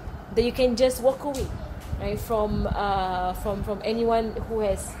 that you can just walk away, right, from anyone who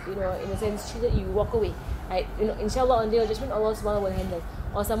has, in a sense, treated you. Walk away, right? Inshallah, on the day of judgment, Allah subhanahu wa ta'ala will handle.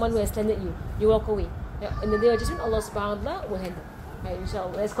 Or someone who has slandered you, you walk away. In the day of judgment, Allah subhanahu wa ta'ala will handle. Right?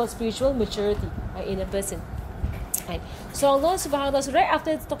 Inshallah, that's called spiritual maturity, right, in a person. Right. So Allah subhanahu wa ta'ala, so right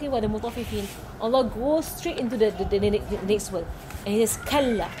after talking about the Mutoffifeen, Allah goes straight into the next word, and He says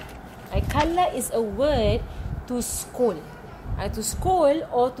kalla. Right? Kalla is a word to scold, right? To scold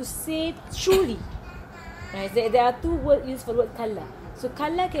or to say truly. Right? There are two words used for the word kalla. So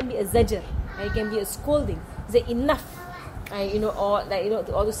kalla can be a zajr, right? It can be a scolding. Say enough, right? Or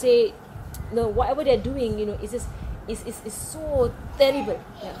to say, whatever they're doing, is so terrible.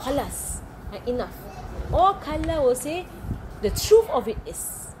 Like, khalas, right? Enough. Or kalla will say the truth of it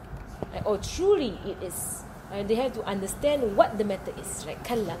is, right? Or truly it is. Right? They have to understand what the matter is, right?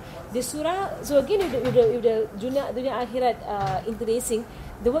 Kalla. The surah. So again, with the dunya akhirat interlacing,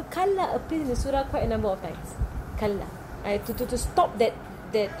 the word kalla appears in the surah quite a number of times. Kalla, right? To stop that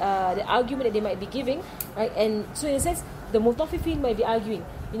the argument that they might be giving, right? And so in a sense, the Mutoffifeen might be arguing,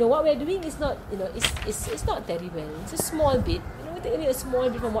 what we're doing is not, it's not terrible. It's a small bit. We take only a small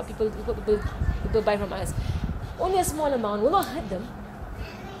bit from what people buy from us. Only a small amount will not hurt them.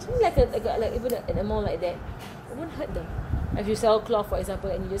 Something like even an amount like that, it won't hurt them. If you sell cloth, for example,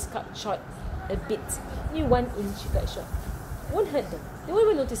 and you just cut short a bit, only 1 inch you cut short, it won't hurt them. They won't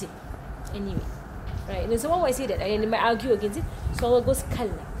even notice it. Anyway, right? And someone might say that, and they might argue against it. So Allah goes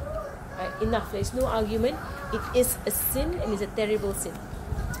kalla. Right? Enough. There is no argument. It is a sin, and it's a terrible sin.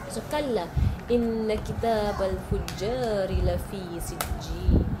 So kalla. Inna kitab al-fujjari lafi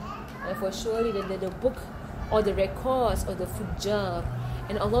sijjin. For surely the book or the records of the fujjar.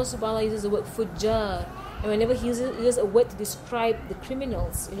 And Allah subhanahu wa ta'ala uses the word fujjar. And whenever He uses a word to describe the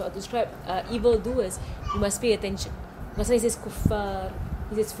criminals, to describe evildoers, you must pay attention. Because He says kuffar,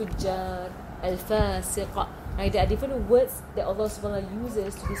 He says fujjar, al-fasiqa. Right? There are different words that Allah subhanahu wa ta'ala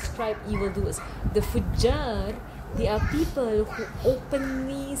uses to describe evildoers. The fujjar, they are people who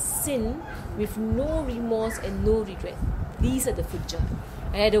openly sin with no remorse and no regret. These are the fujjar.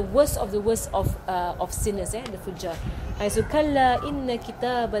 The worst of the worst of sinners, the fujjar. So kalla inna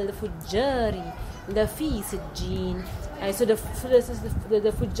kitab al-fujjari lafi sijjin. So the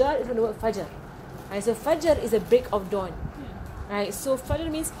fujjar is from the word fajr. So fajr is a break of dawn. So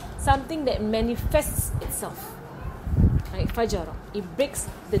fajr means something that manifests itself. Fajr, it breaks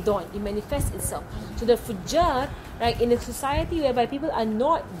the dawn, it manifests itself. So the fujjar, in a society whereby people are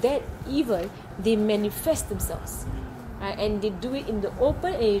not that evil, they manifest themselves, and they do it in the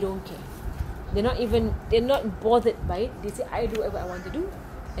open, and they don't care. They're not bothered by it. They say, I do whatever I want to do,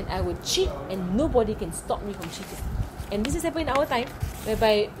 and I will cheat, and nobody can stop me from cheating. And this is happening in our time,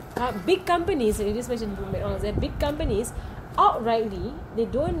 whereby big companies, and you just mentioned McDonald's, big companies outrightly they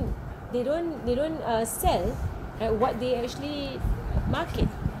don't sell what they actually market.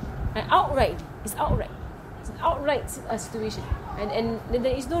 It's an outright situation, and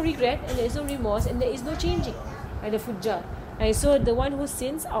there is no regret, and there is no remorse, and there is no changing. The fujjar. So the one who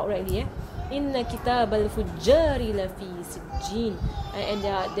sins outrightly, inna kitab al-fujjari lafi sijjin, and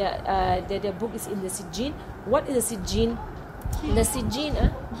their book is in the sijjin. What is a sijjin? The sijjin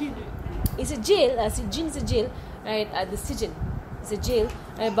is a jail. Sijjin is a jail, right? The sijjin is a jail,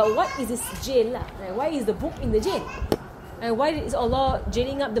 but what is this jail? Why is the book in the jail? Why is Allah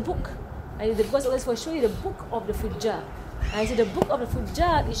jailing up the book? Because Allah is for showing the book of the fujjar. So the book of the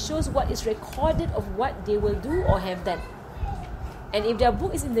fujjar, it shows what is recorded of what they will do or have done. And if their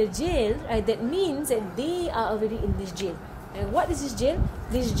book is in the jail, that means that they are already in this jail. And what is this jail?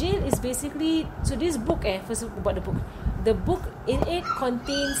 This jail is basically, so this book, first about the book. The book, in it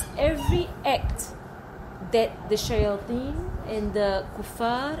contains every act that the shayateen and the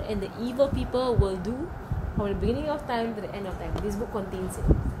kuffar and the evil people will do from the beginning of time to the end of time. This book contains it.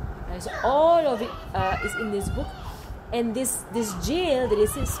 So all of it is in this book. And this jail that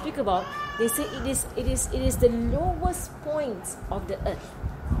they speak about, they say it is the lowest point of the earth,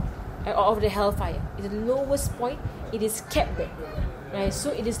 of the hellfire. It's the lowest point. It is kept there,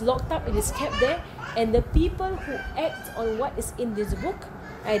 So it is locked up. It is kept there, and the people who act on what is in this book,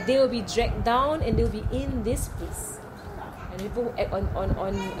 they will be dragged down, and they will be in this place. And people who act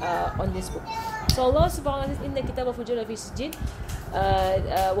on this book. So Allah subhanahu wa ta'ala says, inna kitab al-fujjar fi sijjin,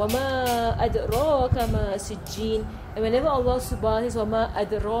 wa ma adraka ma sijjin. And whenever Allah subhanahu wa ta'ala says, wa ma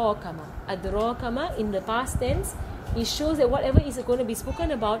adraka ma, in the past tense, it shows that whatever is going to be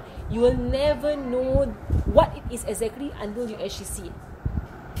spoken about, you will never know what it is exactly until you actually see it.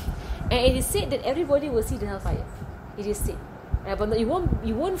 And it is said that everybody will see the hellfire. It is said, but you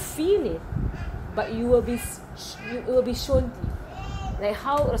won't feel it but you will be shown to you. Like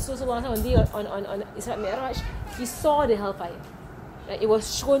how Rasulullah on Isra Mi'raj, he saw the hellfire. It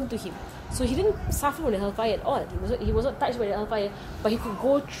was shown to him. So he didn't suffer from the hellfire at all. He was not touched by the hellfire, but he could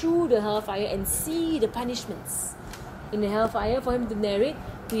go through the hellfire and see the punishments in the hellfire for him to narrate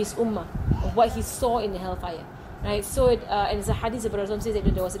to his ummah of what he saw in the hellfire. Right? So and it's a hadith about Rasulullah says that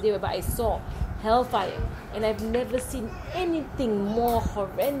there was a day whereby I saw hellfire, and I've never seen anything more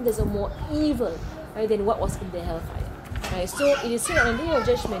horrendous or more evil, right, than what was in the hellfire. Right? So it is said on the day of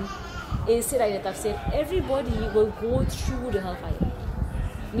judgment, it is said in the tafsir, everybody will go through the hellfire.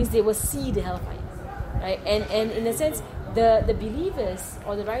 It means they will see the hellfire. Right? And in a sense, the believers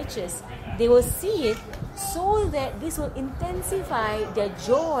or the righteous, they will see it so that this will intensify their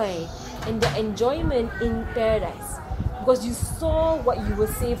joy and their enjoyment in paradise. Because you saw what you were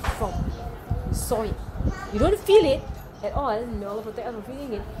saved from. You saw it. You don't feel it at all. May Allah protect us from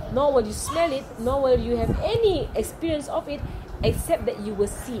feeling it. Nor will you smell it. Nor will you have any experience of it, except that you will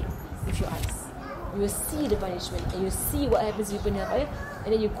see it with your eyes. You will see the punishment, and you see what happens if you burn hellfire,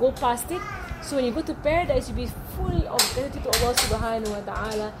 and then you go past it. So when you go to paradise, you'll be full of gratitude to Allah subhanahu wa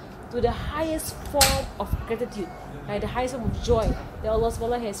ta'ala, to the highest form of gratitude, right? The highest form of joy that Allah subhanahu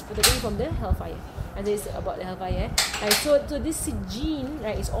wa ta'ala has protected you from the hellfire. And this is about the hellfire. Right? So this sijjin,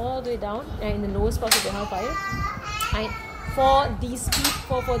 right, is all the way down, right, in the lowest part of the hellfire. Right? For these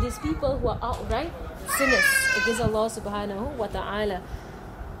people who are outright sinners against Allah subhanahu wa ta'ala.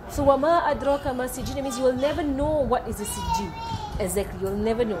 So wama adraka ma sijjin means you will never know what is the sijjin exactly. You will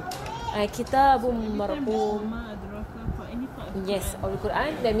never know. Kitabum marqum. Yes, of the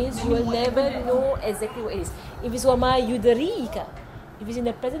Quran, that means you will never know exactly what it is. If it's wama yudrika, if it's in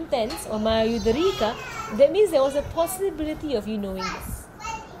the present tense, wama yudrika, that means there was a possibility of you knowing this.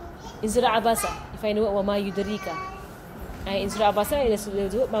 In Surah Abasa, if I know wama yudrika, in Surah Abasa, it is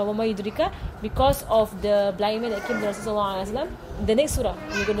wama yudrika because of the blind man that came to Rasulullah sallallahu alaihi wasallam. The next surah,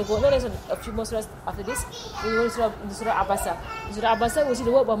 we're going to go. No, there's a few more surahs after this. We go to Surah Abasa. In Surah Abasa, we see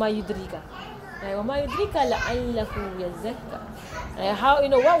the word wama yudrika. وَمَا يُدْرِكَ لَعَلَّهُ يَزَّكَّى. How,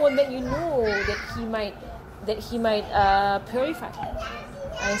 what will make you know that he might purify?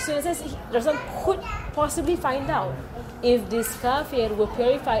 So it says Rasul could possibly find out if this kafir will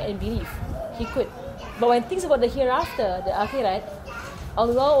purify and believe. He could. But when things about the hereafter, the akhirat,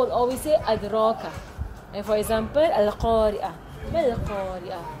 Allah will always say adraka. And for example, al-qari'ah.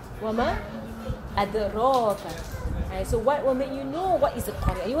 Mal-qari'ah. وَمَا adraka. So what will make you know what is the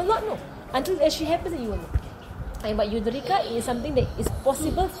qari'ah? You will not know. Until it actually happens, you will know. But yudrika is something that is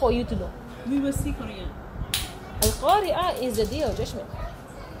possible for you to know. We will see Korean. Al-Qari'ah is the day of judgment.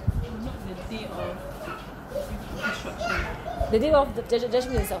 Not the day of destruction. The day of the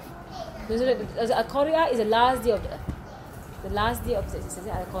judgment itself. Al-Qari'ah is the last day of the earth. The last day of the existence.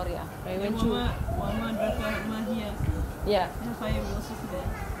 Al-Qari'ah. Right? Yeah. The fire will also see there.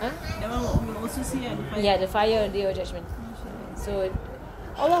 Huh? That one we will also see the fire. Yeah, the fire on the day of judgment. So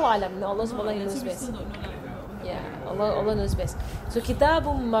Allahu Alam, no, Allah subhanahu knows best. Yeah, Allah knows best. So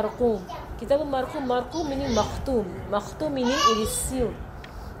Kitabum Marqum. Kitabum Marqum, Marqum meaning Makhtum. Makhtum meaning it is sealed.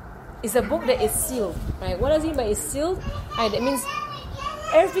 It's a book that is sealed. Right? What does it mean by it's sealed? Right, that means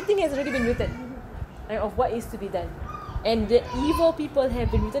everything has already been written, right, of what is to be done. And the evil people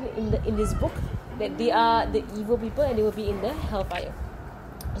have been written in this book, that they are the evil people and they will be in the hellfire.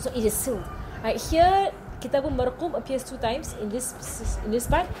 So it is sealed. Right, here Kitabun Marqum appears 2 times in this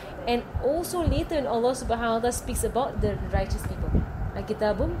part, and also later in Allah subhanahu wa ta'ala speaks about the righteous people.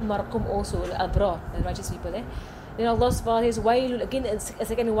 Kitabun Marqum also, the abrar, the righteous people. Then Allah subhanahu wa ta'ala says, Wailul, again a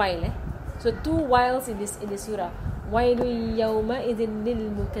second while. So 2 whiles in this surah. Wailul yawma idhin lil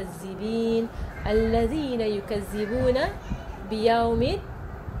mukazzibin alladhina yukazzibuna biyawmid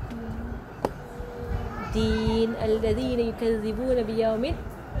din alladhina yukazzibuna biyawmid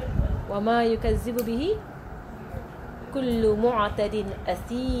wama yukazzibu bihi كل معتد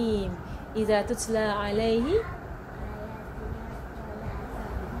أثيم إذا تتلى عليه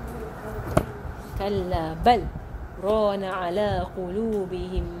كلا بل ران على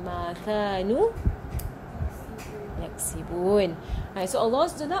قلوبهم ما كانوا يكسبون. Right, so Allah,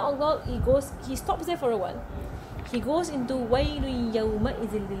 he stops there for a while. He goes into وَيْلٌ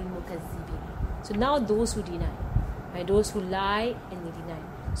يَوْمَئِذٍ لِلْمُكَذِّبِينَ. So now those who deny, right, those who lie and they deny.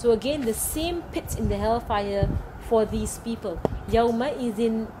 So again, the same pits in the hellfire for these people. Yawma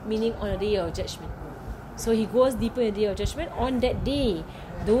izin meaning on a day of judgment. So he goes deeper in the day of judgment. On that day,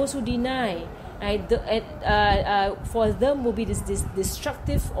 those who deny, right, for them will be this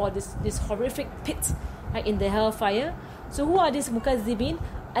destructive or this horrific pit, right, in the hellfire. So who are these mukazzibin?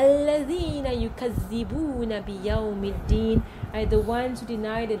 الَّذِينَ يُكَذِّبُونَ بِيَوْمِ الدِّينِ, the ones who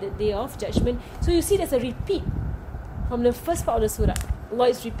deny the day of judgment. So you see there's a repeat from the first part of the surah. Allah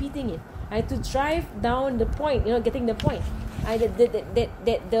is repeating it. To drive down the point, getting the point.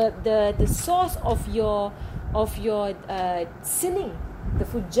 The source of your sinning, the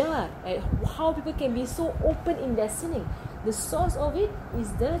fujjar, how people can be so open in their sinning. The source of it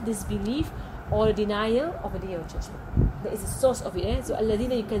is the disbelief or the denial of a day of judgment. That is the source of it. So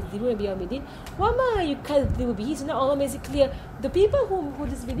الَّذِينَ يُكَذِّبُونَ بِيَوْمِ الدِّينِ وَمَا يُكَذِّبُ بِهِ. So now Allah makes it clear, the people who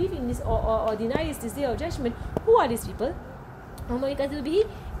disbelieve in this or deny this day of judgment, who are these people? وَمَا يُكَذِّبُ بِهِ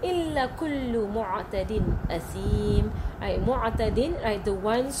إِلَّا كُلُّ مُعْتَدٍ أَثِيمٍ. Mu'tadin, the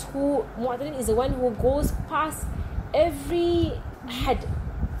ones who, mu'tadin is the one who goes past every had.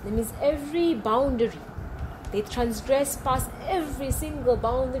 That means every boundary. They transgress past every single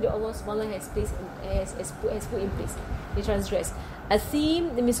boundary that Allah subhanahu wa ta'ala has put in place. They transgress. A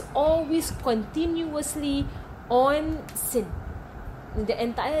theme, that means always continuously on sin. The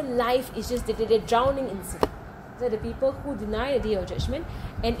entire life is just they're drowning in sin. So the people who deny the day of judgment,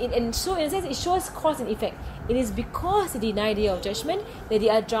 and so in a sense it shows cause and effect. It is because they deny the day of judgment that they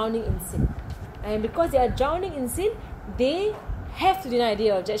are drowning in sin. And because they are drowning in sin, they have to deny the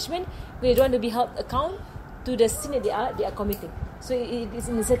day of judgment. They don't want to be held account to the sin that they are committing. So it is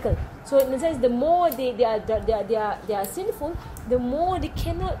in a circle. So in a sense, the more they are sinful, the more they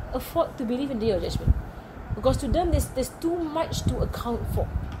cannot afford to believe in the day of judgment, because to them there's too much to account for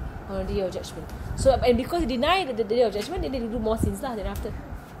on the day of judgment. So and because they deny the day of judgment, then they do more sins thereafter.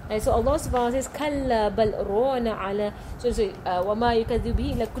 And so Allah subhanahu wa ta'ala says, Kalla bal rona ala. So wama yukadhibu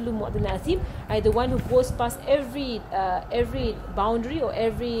bihi illa kullu mu'tadin athim. The one who goes past every boundary or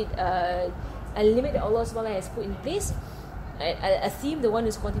every a limit that Allah subhanahu wa ta'ala has put in place. A theme, the one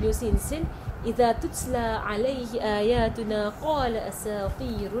who's continuously in sin. إِذَا تُتْلَى عَلَيْهِ آيَاتُنَا قَالَ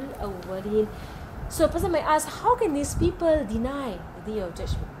أَسَاطِيرُ الْأَوَّلِينَ. So a person might ask, how can these people deny the day of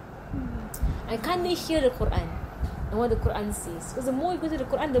judgment? And can't they hear the Quran and what the Quran says? Because the more you go to the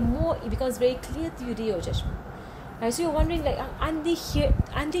Quran, the more it becomes very clear to you the day of judgment. So you're wondering, aren't they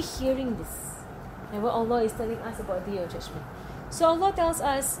hearing this? And what Allah is telling us about the day of judgment. So Allah tells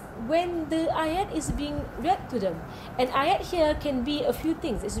us, when the ayat is being read to them, and ayat here can be a few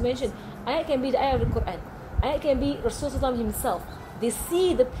things, as you mentioned. Ayat can be the ayat of the Quran. Ayat can be Rasulullah himself. They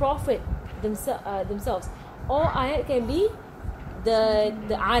see the Prophet themselves. Or ayat can be the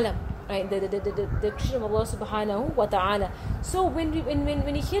alam, right? The creation of Allah subhanahu wa ta'ala. So when you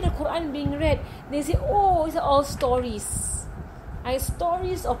hear the Quran being read, they say, oh, it's all stories.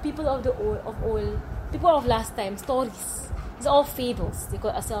 Stories of people of old, people of last time, stories. It's all fables. They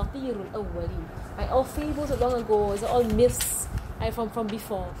call asatirul awwalin. All fables of long ago. It's all myths from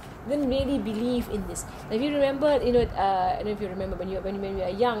before. They didn't really believe in this. Now, if you remember, I don't know if you remember when you were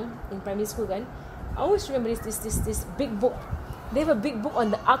young in primary school, I always remember this big book. They have a big book on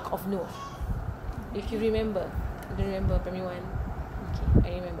the Ark of Noah. If you remember, you don't remember primary 1.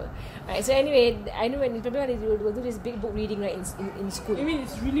 Okay, I remember. Alright, so anyway, I know when in primary 1 they will do this big book reading in school. I mean,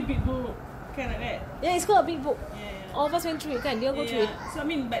 it's really big book, kind of that. Yeah, it's called a big book. Yeah. All of us went through it, kan? They all go through it. So I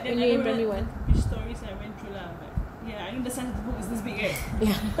mean, but then when I you're in don't primary know 1. which stories I went through lah. But yeah, I know the size of the book is this big, right?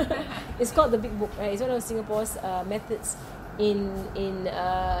 Yeah, it's called the big book, right? It's one of Singapore's methods in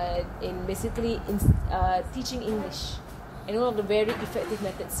basically teaching English, and one of the very effective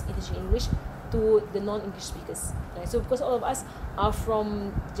methods in teaching English to the non-English speakers. Right? So because all of us are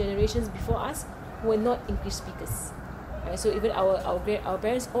from generations before us who were not English speakers. Right? So even our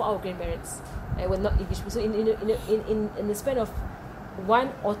parents or our grandparents were not English speakers. So in the span of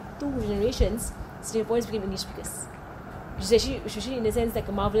 1 or 2 generations, Singaporeans became English speakers. Which is actually in a sense like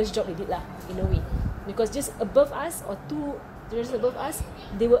a marvelous job they did lah, in a way. Because just above us, or 2 generations above us,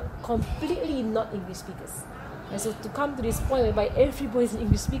 they were completely not English speakers. And so to come to this point whereby everybody is an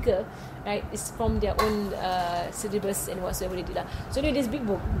English speaker, right, is from their own syllabus and whatsoever they did lah. So anyway, this big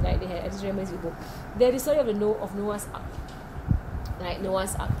book, right, they had, I just remember this big book. They had the story of Noah's Ark, right,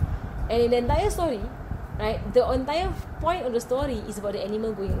 Noah's Ark, and in the entire story, right, the entire point of the story is about the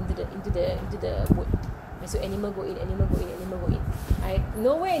animal going into the boat. So animal go in. Right?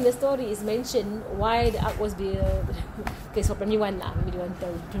 Nowhere in the story is mentioned why the ark was built. Okay, so primary 1 lah. Maybe you want to tell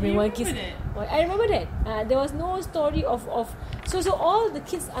primary 1 kids. I remember that. There was no story of so all the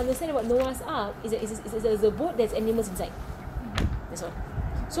kids understand about Noah's Ark is a boat that's animals inside. That's all.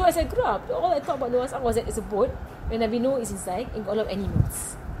 So as I grew up, all I thought about Noah's Ark was that it's a boat when Nabi Noah is inside and got a lot of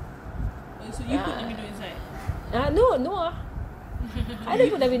animals. So you put Nabi Noah inside? No, Noah. I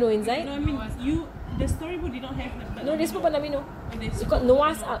didn't put Nabi Noah inside. No, I mean the storybook did not have. No, they spoke about Nabi Noah. It's called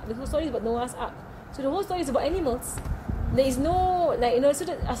Noah's Ark. The whole story is about Noah's Ark. So the whole story is about animals. There is no, like,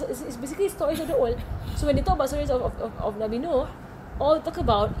 so it's basically stories of the old. So when they talk about stories of Nabi Nuh, all they talk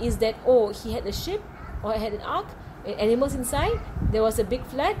about is that, he had a ship, or had an ark, animals inside, there was a big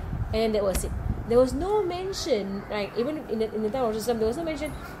flood, and that was it. There was no mention, like, even in the time of Islam, there was no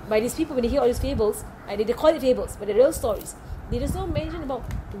mention by these people when they hear all these fables, they call it fables, but they're real stories. There is no mention about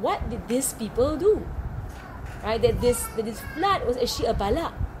what did these people do, right? That this flood was actually a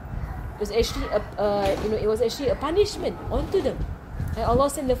bala. It was actually it was actually a punishment onto them. And Allah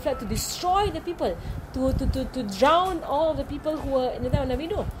sent the flood to destroy the people, to drown all of the people who were in the time of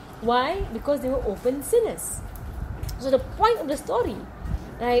Nabi Nuh. Why? Because they were open sinners. So the point of the story,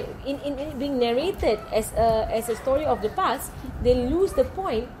 right, in it being narrated as a story of the past, they lose the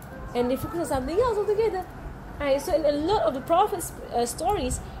point and they focus on something else altogether. Right, so in a lot of the Prophet's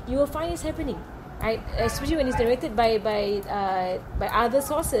stories, you will find this happening, right? Especially when it's narrated by other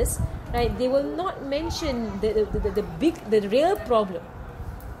sources, right? They will not mention the real problem,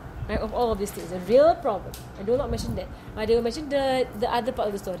 right, of all of these things. The real problem, I do not mention that. They will mention the other part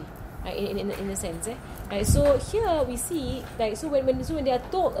of the story, right? In a sense, right? So here we see, like, so when they are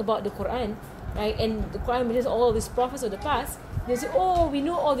told about the Quran, right, and the Quran mentions all of these prophets of the past, they say, we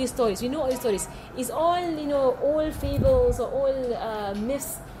know all these stories. It's all, old fables or old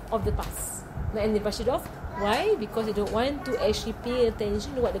myths of the past. And they brush it off. Why? Because they don't want to actually pay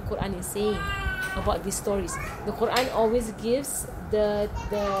attention to what the Quran is saying about these stories. The Quran always gives the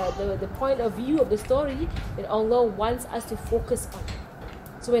point of view of the story that Allah wants us to focus on.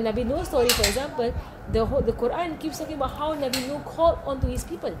 So when Nabi Nuh's story, for example, the Quran keeps talking about how Nabi Nuh called onto his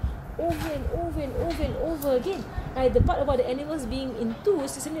people over and over and over and over again. Right? The part about the animals being in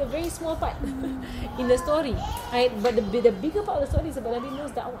twos is only a very small part in the story. Right? But the bigger part of the story is about Nabi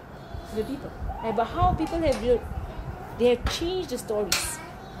Nuh's da'wah to the people. Right? But how people have changed the stories,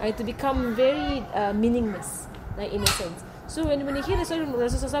 right, to become very meaningless, like, in a sense. So when you hear the story from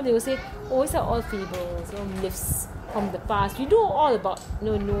Rasulullah, they will say, it's all fables or myths from the past. We know all about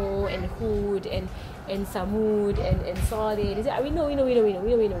Noah and Hud and Samud and Saleh. They say, we know.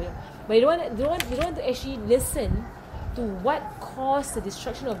 But they don't want to actually listen to what caused the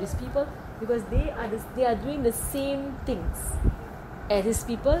destruction of these people, because they are doing the same things as these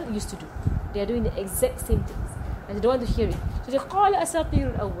people used to do. They are doing the exact same things, and they don't want to hear it. So they call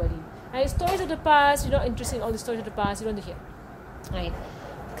asatirul awwalin. Right? Stories of the past. You're not interested in all the stories of the past. You don't want to hear. Right?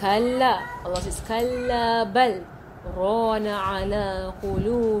 Kalla. Allah says, Kalla bal rana ala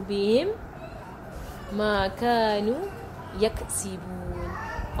qulubihim ma kanu yaksibun.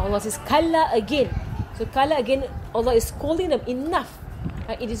 Allah says Kalla again. So Kalla again, Allah is scolding them. Enough.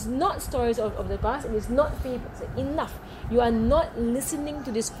 It is not stories of the past. It is not fables. Enough. You are not listening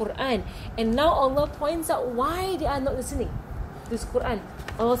to this Quran. And now Allah points out why they are not listening to this Quran.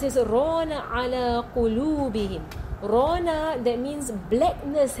 Allah says Rana ala qulubihim. Rana, that means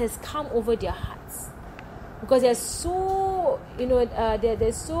blackness has come over their hearts, because they are so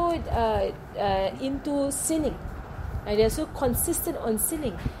they're so into sinning, and they are so consistent on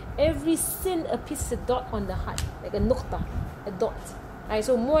sinning. Every sin appears as a dot on the heart, like a nuqta, a dot. Right?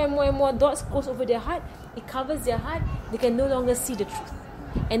 So more and more dots goes over their heart. It covers their heart. They can no longer see the truth.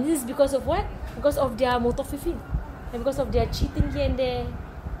 And this is because of what? Because of their Mutoffifeen, and because of their cheating here and there.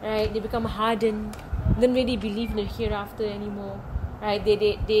 Right? They become hardened. Don't really believe in the hereafter anymore. Right?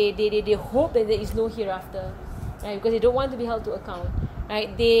 They hope that there is no hereafter. Right? Because they don't want to be held to account. Right?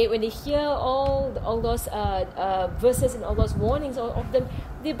 When they hear all those verses and all those warnings of them,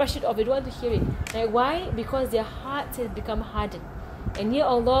 they brush it off. They don't want to hear it. Right? Why? Because their hearts have become hardened. And here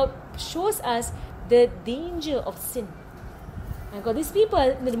Allah shows us the danger of sin. And because these people,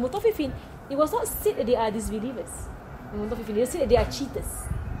 the Mutoffifeen, it was not said that they are disbelievers. The Mutoffifeen, they said that they are cheaters.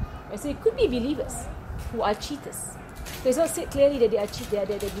 Right? So it could be believers who are cheaters. So it's not said clearly that they are cheaters,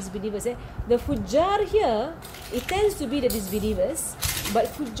 they are disbelievers. The Fujjar here, it tends to be the disbelievers, but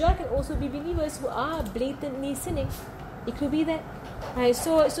Fujjar can also be believers who are blatantly sinning. It could be that. Right?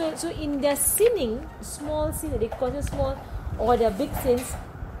 So in their sinning, small sin, they call it small, or their big sins,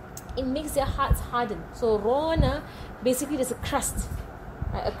 it makes their hearts harden. So Rona, basically there's a crust,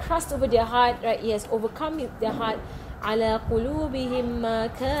 right? A crust over their heart, right? It has overcome their heart. Ala qulubihim ma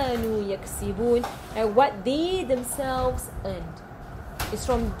kanu yaksibun, and what they themselves earned. It's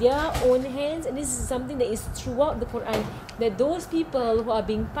from their own hands, and this is something that is throughout the Quran, that those people who are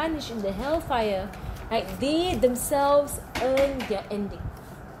being punished in the hellfire, right, they themselves earn their ending.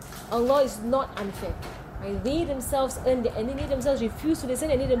 Allah is not unfair. Right? They themselves earn their ending. They themselves refused to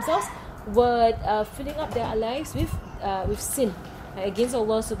listen, and they themselves were filling up their lives with sin against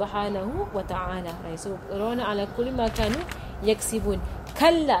Allah subhanahu wa ta'ala. Right? So Rana ala kulli ma kanu yaksibun.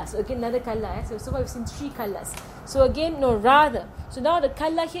 Kalla. So again another kalla. So far we've seen three kallas. So again, no, rather. So now the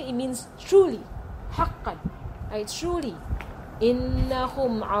kalla here, it means truly, haqqan, right? Truly.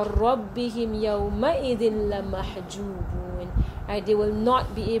 إِنَّهُمْ عَنْ رَبِّهِمْ يَوْمَئِذٍ لَمَحْجُوبُونَ. Right? They will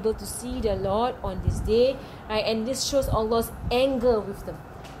not be able to see their Lord on this day. Right? And this shows Allah's anger with them.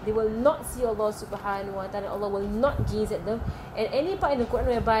 They will not see Allah subhanahu wa ta'ala. Allah will not gaze at them. And any part in the Quran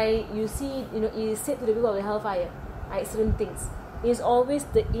whereby you see, it is said to the people of the hellfire, right, certain things, it is always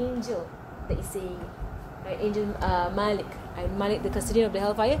the angel that is saying it. Right? Angel Malik. Right? Malik, the custodian of the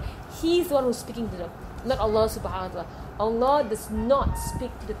hellfire, he's the one who's speaking to them, not Allah subhanahu wa ta'ala. Allah does not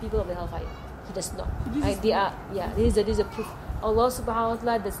speak to the people of the hellfire. He does not. Right? This is a proof. Allah subhanahu wa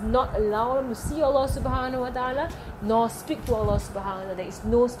ta'ala does not allow them to see Allah subhanahu wa ta'ala, nor speak to Allah subhanahu wa ta'ala. There is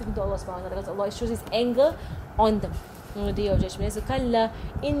no speaking to Allah subhanahu wa ta'ala, because Allah shows His anger on them on the day of judgment. So, كَلَّا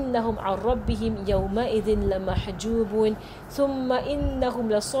إِنَّهُمْ عَنْ رَبِّهِمْ يَوْمَئِذٍ لَمَحْجُوبُونَ ثُمَّ إِنَّهُمْ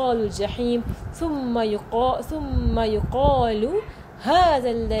لَصَالُو الْجَحِيمِ ثُمَّ يُقَالُ هَذَا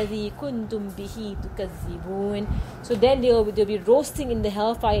الَّذِي كُنْتُمْ بِهِ تُكَذِّبُونَ. So then they'll be roasting in the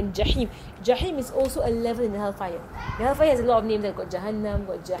hellfire in Jahim. Jahim is also a level in the hellfire. The hellfire has a lot of names. They've got Jahannam,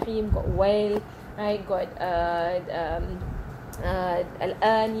 got Jahim, got Wail, right? Got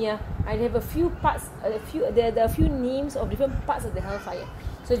Al-Aniya. I have a few parts. There are a few names of different parts of the hellfire.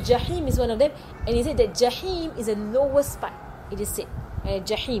 So Jahim is one of them, and he said that Jahim is the lowest part. It is said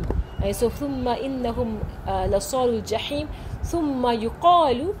Jahim. So ثُمَّ إِنَّهُمْ لَصَالُو الْجَحِيمِ ثُمَّ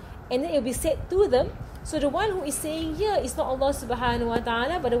يُقَالُ, and then it will be said to them. So the one who is saying here is not Allah subhanahu wa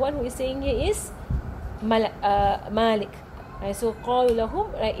ta'ala, but the one who is saying here is Malik. Right? So قَالُ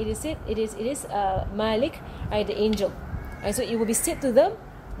لَهُمْ, right? It is said, it is Malik, right? The angel. Right? So it will be said to them,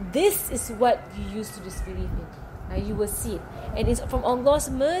 this is what you used to disbelieve in. Right? You will see it. And it's from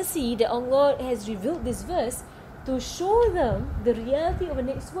Allah's mercy that Allah has revealed this verse to show them the reality of the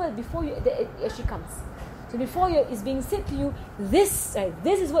next world before it actually comes. So before it's being said to you, this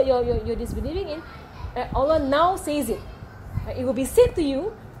is what you're disbelieving in, Allah now says it. It will be said to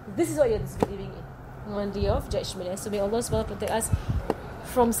you, this is what you're disbelieving in on the day of judgment. So may Allah subhanahu wa ta'ala protect us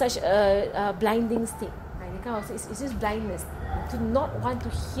from such a blinding state. It's just blindness, to not want to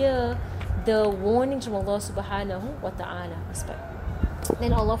hear the warnings from Allah subhanahu wa ta'ala.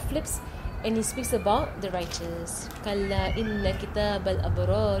 Then Allah flips and He speaks about the righteous. كَلَّا إِنَّ كِتَابَ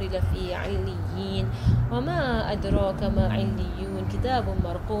الْأَبْرَارِ لَفِي عِلِّيِّينَ وَمَا أَدْرَاكَ مَا عِلِّيُّونَ كِتَابٌ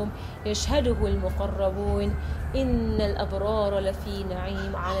مَرْقُومٌ يَشْهَدُهُ الْمُقَرَّبُونَ إِنَّ الْأَبْرَارَ لَفِي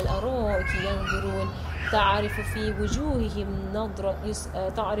نَعِيمٍ عَلَى الْأَرَائِكِ يَنْظُرُونَ تعرف في وجوههم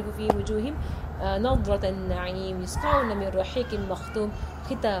نضرة النعيم يسقون من رحيق مختوم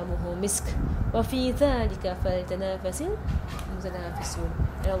ختامه مسك وفي ذلك فليتنافس المتنافسون.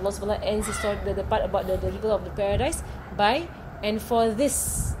 And Allah subhanahu wa ta'ala ends the part about the people of the paradise by, and for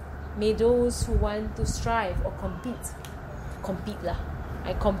this may those who want to strive or compete lah.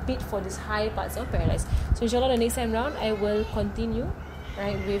 I compete for these high parts of paradise. So inshallah the next time round I will continue,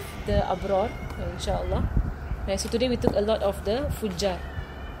 right, with the abrar, inshallah. Right, so today we took a lot of the fujjar.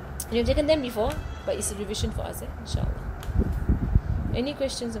 We've taken them before, but it's a revision for us, inshallah. Any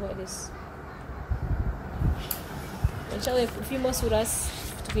questions about this? Inshallah, a few more surahs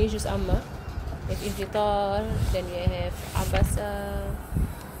to finish this Amma. We have Infitar, then we have Abasa,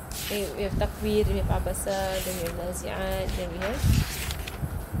 we have Takwir, we have Abasa, then we have Nazi'at, then we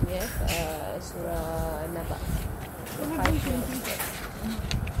have Surah Naba.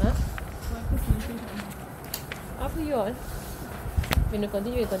 Up to you all. If you want to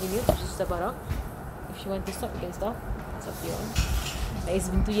continue, Just Tabarak. If you want to stop, you can stop. It's up to you all. It's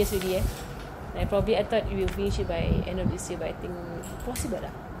been 2 years already. I thought we will finish it by end of this year, but I think possible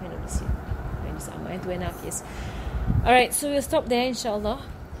lah, end of this year. And this 2.5 years. Alright, so we'll stop there, inshallah.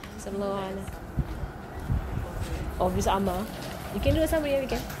 Sallallahu alaihi. Of this Amma. You can do a summary, we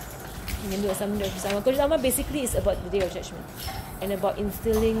can. You can do a summary of this Amma. Because this Amma basically is about the Day of Judgment. And about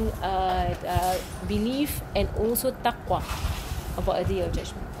instilling belief and also taqwa about a Day of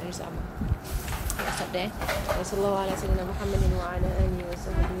Judgment. And this Amma. I'll stop there. Sallallahu alaihi wasallam Muhammadin wa ala alihi wa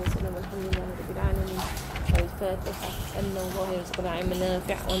sahbihi wa sallam. Alhamdulillah rabbil alamin. Al-Fatiha. Anna Allah yarzuquna 'ilman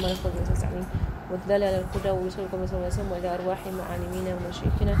nafi' wa ma yaqulu tas'amin. وَدَلَّ الْهُدَى وَرُسُولُكُمْ صلى الله عليه وسلم وإلى أرواح معلمينا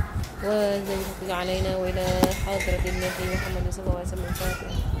ومشايخنا وزينك علينا وإلى حضرة النبي محمد صلى الله عليه وسلم.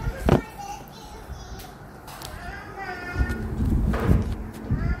 الفاتحة.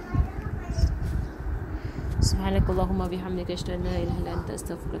 سبحانك اللهم وبحمدك أشهد أن لا إله إلا أنت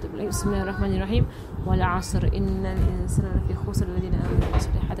أستغفرك وأتوب إليك. بسم الله الرحمن الرحيم. والعصر إن الإنسان لفي خسر الذين آمنوا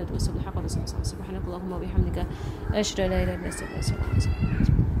وصلوا حتى وصلوا الحق. سبحانك اللهم وبحمدك أشهد أن لا إله إلا أنت أستغفرك وأتوب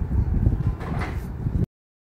إليك.